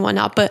sex and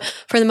whatnot, but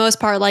for the most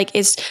part, like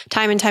it's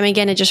time and time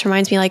again, it just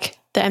reminds me like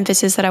the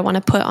emphasis that I want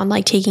to put on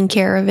like taking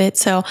care of it.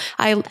 So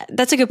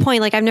that's a good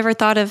point. Like I've never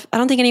thought of, I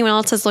don't think anyone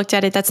else has looked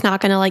at it that's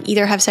not going to like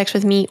either have sex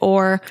with me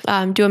or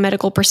do a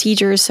medical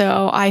procedure.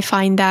 So I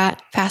find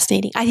that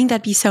fascinating. I think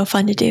that'd be so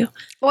fun to do.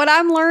 What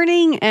I'm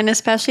learning, and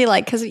especially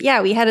like, because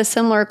we had a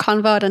similar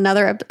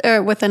convo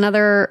at with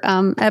another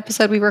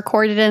episode we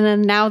recorded, and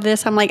then now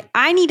this, I'm like,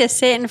 I need to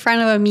sit in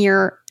front of a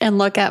mirror and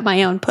look at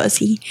my own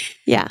pussy.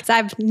 Yeah, 'cause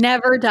I've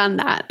never done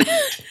that.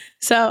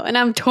 So, and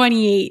I'm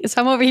 28,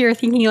 so I'm over here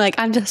thinking like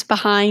I'm just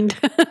behind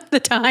the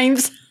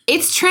times.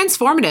 It's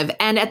transformative.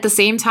 And at the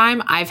same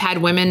time, I've had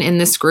women in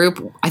this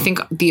group. I think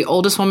the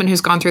oldest woman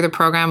who's gone through the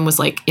program was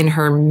like in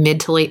her mid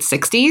to late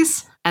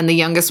 60s, and the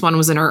youngest one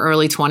was in her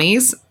early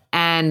 20s.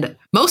 and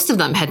most of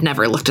them had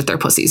never looked at their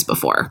pussies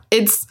before.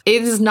 It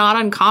is not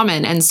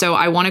uncommon. And so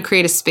I want to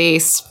create a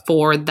space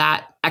for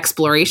that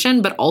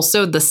exploration, but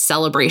also the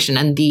celebration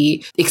and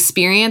the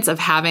experience of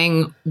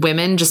having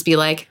women just be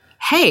like,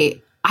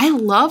 hey, I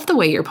love the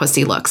way your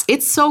pussy looks.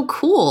 It's so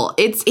cool.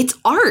 It's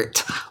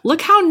art.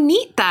 Look how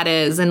neat that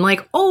is. And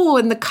like, oh,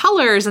 and the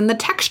colors and the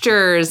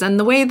textures and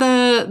the way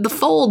the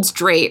folds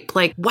drape.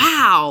 Like,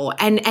 wow.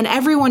 And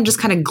everyone just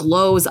kind of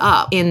glows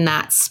up in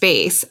that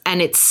space,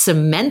 and it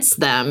cements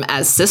them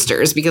as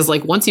sisters, because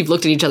like once you've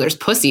looked at each other's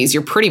pussies,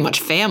 you're pretty much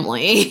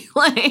family.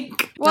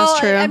 Like, well, that's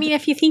true. I mean,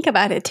 if you think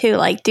about it too,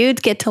 like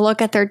dudes get to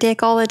look at their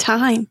dick all the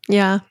time.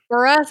 Yeah.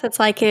 For us, it's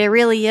like it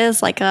really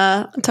is like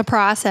It's a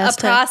process.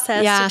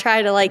 to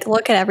try to like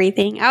look at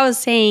everything. I was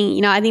saying,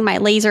 you know, I think my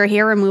laser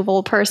hair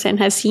removal person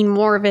has seen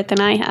more of it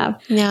than I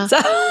have. Yeah. So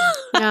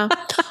Yeah.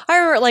 I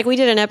remember like we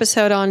did an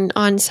episode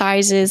on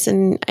sizes,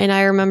 and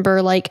I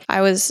remember like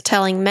I was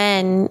telling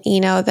men,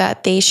 you know,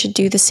 that they should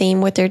do the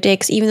same with their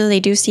dicks, even though they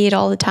do see it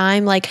all the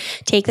time. Like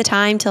take the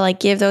time to like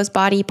give those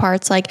body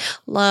parts like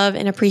love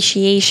and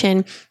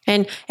appreciation.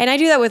 And I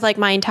do that with like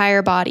my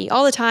entire body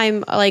all the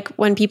time. Like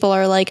when people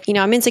are like, you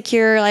know, I'm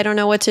insecure, I don't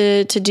know what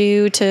to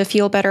do to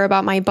feel better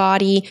about my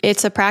body.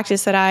 It's a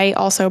practice that I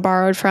also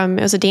borrowed from,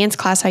 it was a dance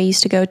class I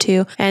used to go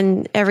to.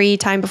 And every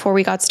time before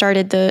we got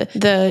started,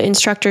 the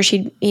instructor,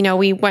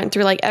 we went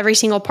through like every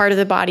single part of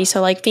the body.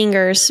 So like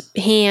fingers,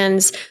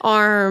 hands,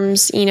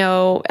 arms, you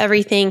know,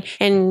 everything.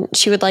 And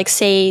she would like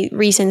say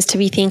reasons to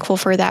be thankful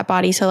for that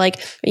body. So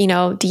like, you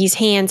know, these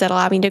hands that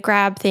allow me to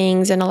grab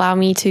things and allow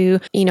me to,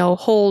 you know,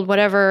 hold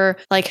whatever,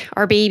 like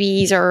our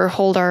babies, or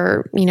hold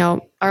our, you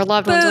know, our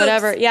loved ones,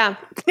 whatever. Yeah.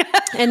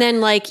 And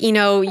then like, you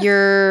know,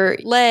 your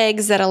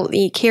legs that'll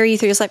carry you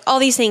through. It's like all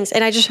these things.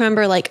 And I just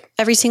remember like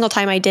every single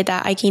time I did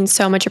that, I gained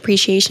so much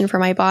appreciation for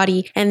my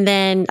body. And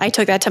then I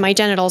took that to my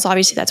genitals.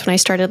 Obviously, that's when I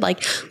started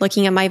like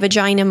looking at my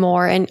vagina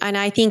more. And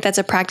I think that's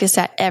a practice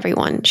that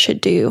everyone should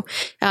do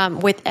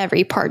with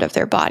every part of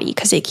their body,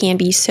 because it can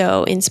be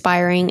so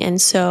inspiring and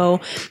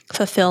so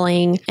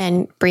fulfilling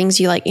and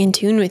brings you like in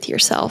tune with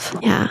yourself.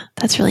 Yeah,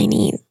 that's really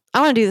neat. I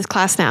want to do this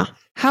class now.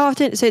 How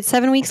often? So it's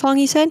 7 weeks long,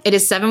 you said? It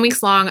is 7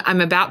 weeks long. I'm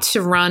about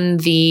to run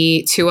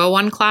the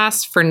 201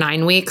 class for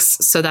 9 weeks.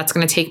 So that's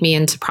going to take me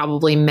into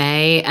probably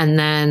May. And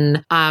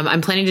then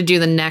I'm planning to do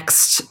the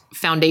next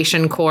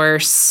foundation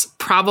course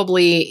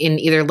probably in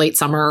either late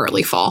summer or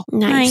early fall.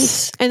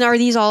 Nice. And are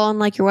these all on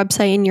like your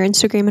website and your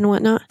Instagram and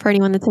whatnot for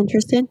anyone that's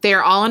interested?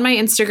 They're all on my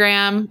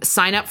Instagram.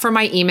 Sign up for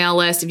my email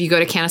list. If you go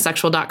to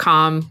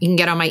canasexual.com, you can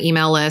get on my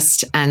email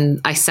list, and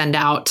I send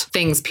out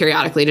things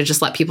periodically to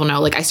just let people know.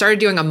 Like I started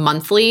doing a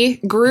monthly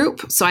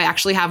group. So I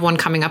actually have one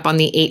coming up on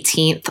the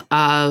 18th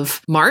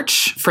of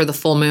March for the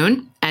full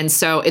moon. And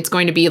so it's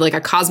going to be like a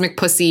Cosmic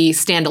Pussy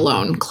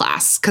standalone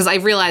class. Because I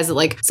realized that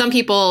like some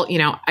people, you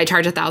know, I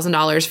charge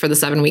 $1,000 for the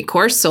 7-week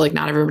course. So like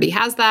not everybody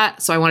has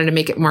that. So I wanted to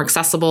make it more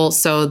accessible.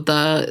 So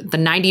the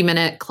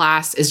 90-minute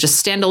class is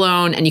just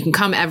standalone, and you can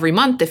come every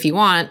month if you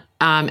want.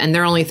 And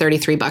they're only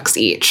 $33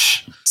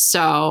 each.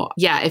 So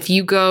yeah, if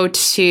you go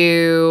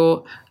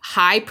to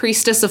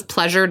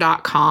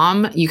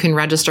highpriestessofpleasure.com, you can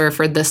register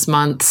for this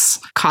month's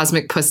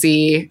Cosmic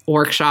Pussy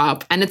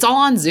workshop. And it's all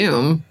on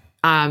Zoom.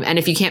 And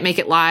if you can't make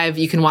it live,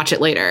 you can watch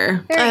it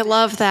later. I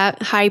love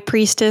that. High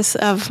Priestess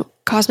of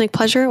Cosmic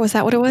Pleasure. Was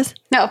that what it was?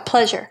 No,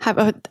 pleasure.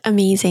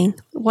 Amazing.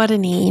 What a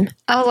name.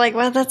 I was like,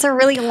 well, that's a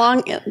really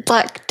long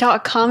like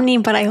 .com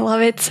name, but I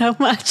love it so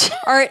much.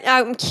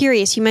 I'm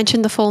curious. You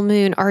mentioned the full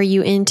moon. Are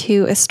you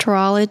into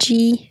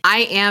astrology? I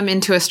am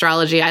into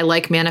astrology. I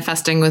like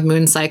manifesting with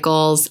moon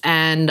cycles.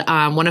 And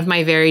one of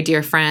my very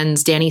dear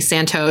friends, Danny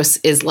Santos,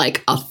 is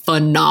like a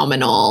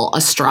phenomenal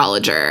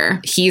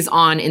astrologer. He's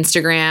on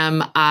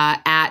Instagram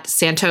at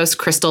Santos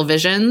Crystal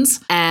Visions.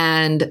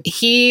 And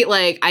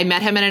I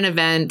met him at an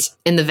event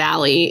in the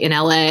Valley in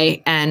LA,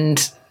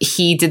 and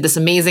he did this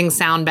amazing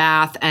sound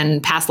bath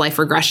and past life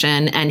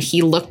regression. And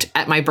he looked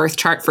at my birth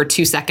chart for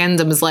 2 seconds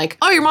and was like,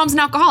 oh, your mom's an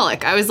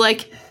alcoholic. I was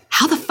like,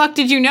 how the fuck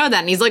did you know that?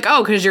 And he's like,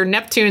 oh, because your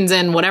Neptune's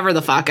in whatever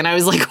the fuck. And I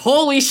was like,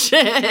 holy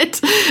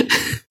shit.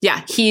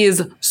 Yeah, he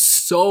is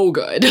so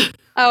good.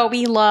 Oh,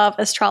 we love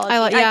astrology.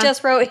 I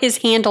just wrote his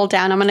handle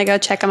down. I'm going to go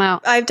check him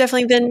out. I've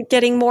definitely been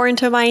getting more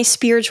into my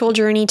spiritual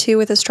journey too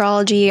with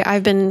astrology.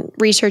 I've been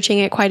researching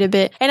it quite a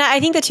bit. And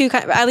I think the two,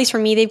 at least for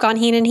me, they've gone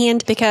hand in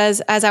hand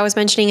because, as I was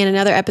mentioning in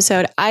another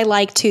episode, I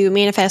like to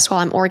manifest while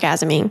I'm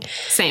orgasming.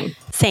 Same.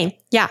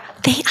 Yeah.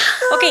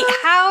 Okay,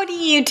 how do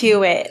you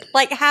do it?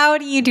 Like, how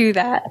do you do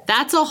that?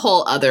 That's a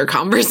whole other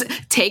conversation.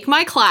 Take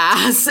my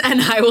class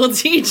and I will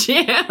teach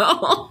you.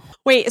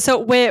 Wait, so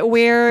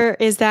where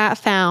is that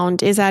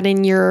found? Is that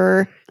in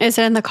your... Is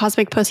it in the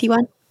Cosmic Pussy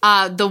one?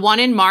 The one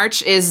in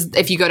March is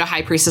if you go to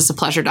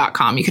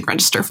highpriestessofpleasure.com, you can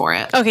register for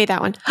it. Okay,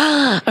 that one.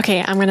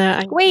 Okay, I'm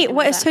gonna... Wait,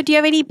 what? So do you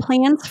have any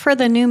plans for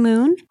the new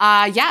moon?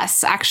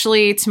 Yes.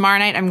 Actually, tomorrow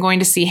night I'm going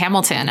to see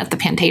Hamilton at the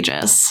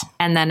Pantages.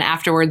 And then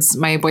afterwards,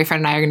 my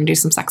boyfriend and I are going to do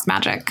some sex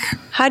magic.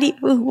 How do you...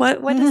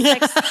 What does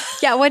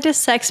sex... Yeah, what does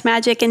sex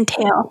magic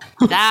entail?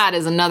 That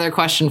is another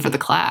question for the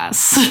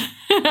class.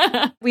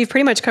 We've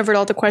pretty much covered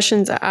all the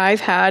questions that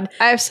I've had.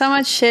 I have so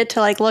much shit to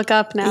like look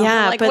up now.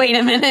 Yeah, I'm like, but wait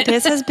a minute.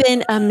 This has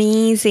been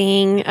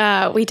amazing.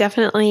 We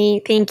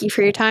definitely thank you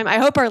for your time. I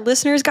hope our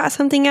listeners got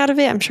something out of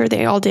it. I'm sure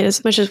they all did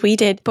as much as we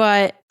did.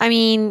 But I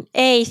mean,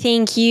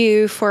 thank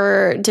you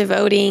for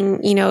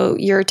devoting,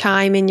 your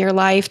time in your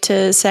life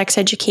to sex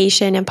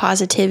education and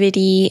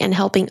positivity and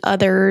helping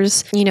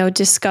others,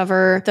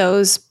 discover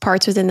those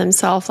parts within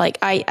themselves. Like,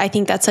 I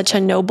think that's such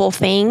a noble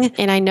thing.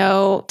 And I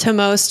know to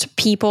most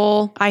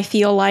people, I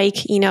feel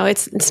like,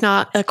 it's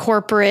not a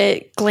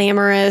corporate,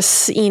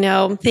 glamorous,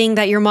 thing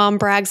that your mom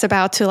brags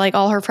about to like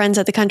all her friends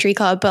at the country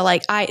club. But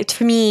like,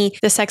 for me,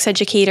 the sex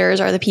educators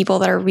are the people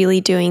that are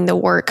really doing the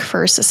work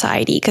for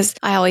society. Because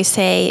I always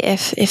say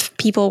if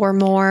people were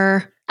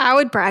more... I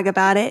would brag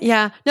about it.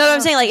 Yeah. No, I'm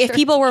saying like if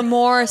people were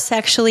more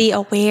sexually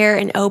aware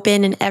and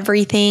open and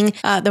everything,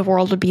 the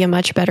world would be a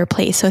much better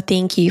place. So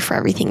thank you for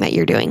everything that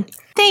you're doing.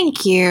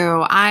 Thank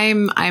you.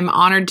 I'm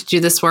honored to do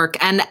this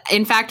work. And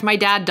in fact, my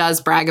dad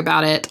does brag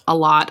about it a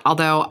lot,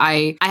 although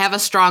I have a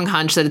strong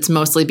hunch that it's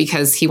mostly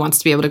because he wants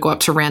to be able to go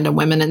up to random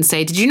women and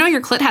say, did you know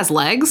your clit has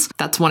legs?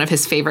 That's one of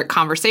his favorite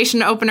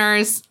conversation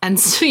openers. And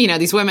so,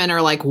 these women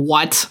are like,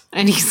 what?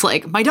 And he's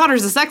like, my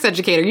daughter's a sex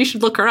educator. You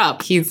should look her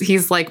up.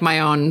 He's like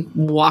my own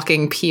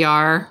walking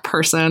PR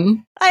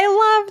person. I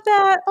love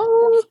that.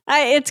 Oh,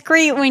 it's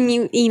great when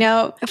you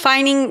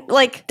finding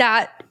like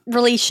that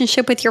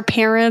relationship with your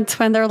parents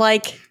when they're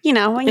like,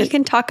 when you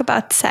can talk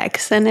about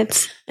sex and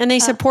they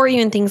support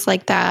you in things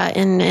like that.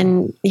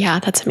 And yeah,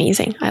 that's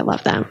amazing. I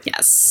love that.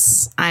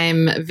 Yes,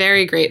 I'm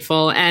very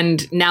grateful.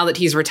 And now that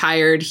he's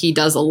retired, he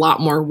does a lot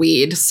more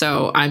weed.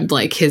 So I'm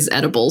like his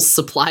edibles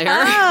supplier.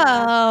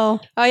 Oh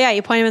yeah.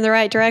 You point him in the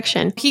right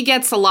direction. He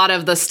gets a lot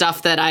of the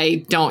stuff that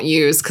I don't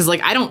use because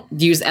like I don't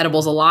use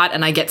edibles a lot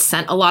and I get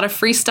sent a lot of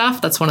free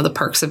stuff. That's one of the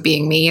perks of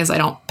being me is I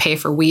don't pay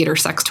for weed or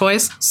sex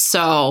toys.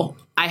 So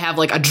I have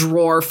like a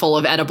drawer full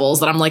of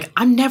edibles that I'm like,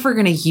 I'm never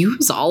going to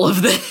use all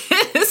of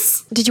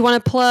this. Did you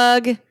want to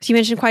plug? You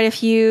mentioned quite a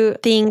few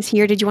things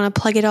here. Did you want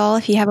to plug it all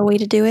if you have a way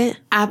to do it?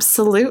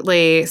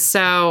 Absolutely.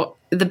 So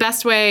the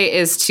best way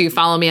is to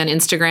follow me on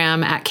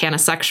Instagram at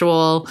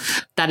Canasexual.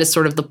 That is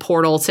sort of the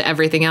portal to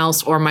everything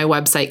else, or my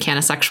website,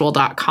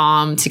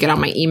 canasexual.com, to get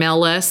on my email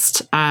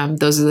list.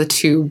 Those are the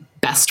two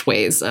best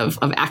ways of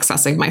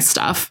accessing my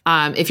stuff.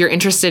 If you're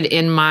interested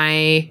in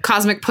my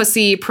Cosmic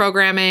Pussy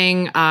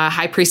programming,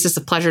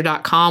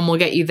 highpriestessofpleasure.com will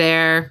get you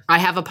there. I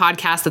have a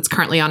podcast that's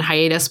currently on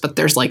hiatus, but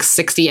there's like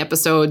 60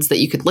 episodes that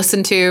you could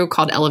listen to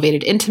called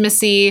Elevated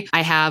Intimacy.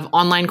 I have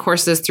online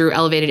courses through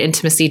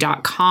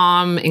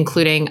elevatedintimacy.com,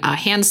 including a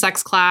hand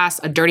sex class,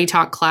 a dirty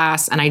talk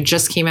class, and I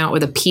just came out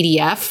with a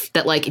PDF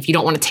that like, if you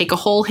don't want to take a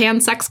whole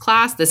hand sex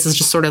class, this is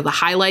just sort of the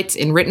highlights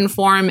in written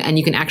form, and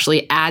you can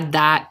actually add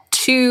that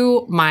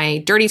to my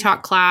dirty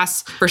talk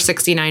class for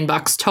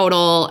 $69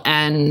 total.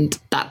 And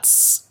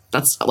that's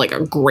like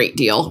a great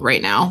deal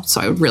right now. So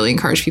I would really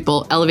encourage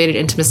people.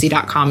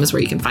 Elevatedintimacy.com is where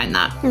you can find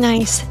that.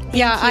 Nice.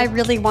 Yeah, I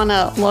really want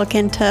to look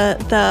into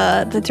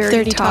the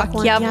dirty talk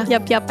one.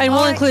 Yep. And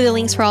we'll include the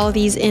links for all of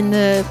these in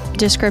the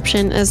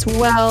description as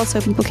well, so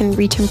people can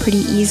reach them pretty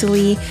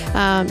easily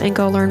and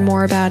go learn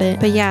more about it.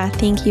 But yeah,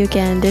 thank you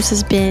again. This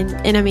has been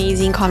an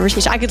amazing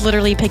conversation. I could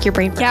literally pick your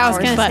brain for hours. I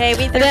was going to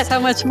say, there's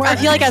so much more. I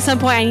feel like at some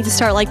point I need to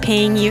start like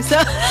paying you.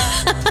 So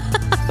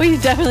we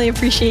definitely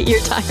appreciate your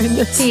time in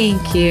this.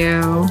 Thank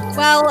you.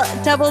 Well,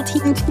 Double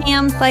Team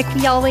fam, like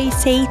we always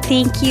say,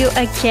 thank you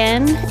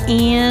again.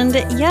 And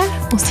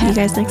yeah, we'll see you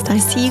guys next time.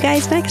 See you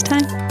guys next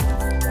time.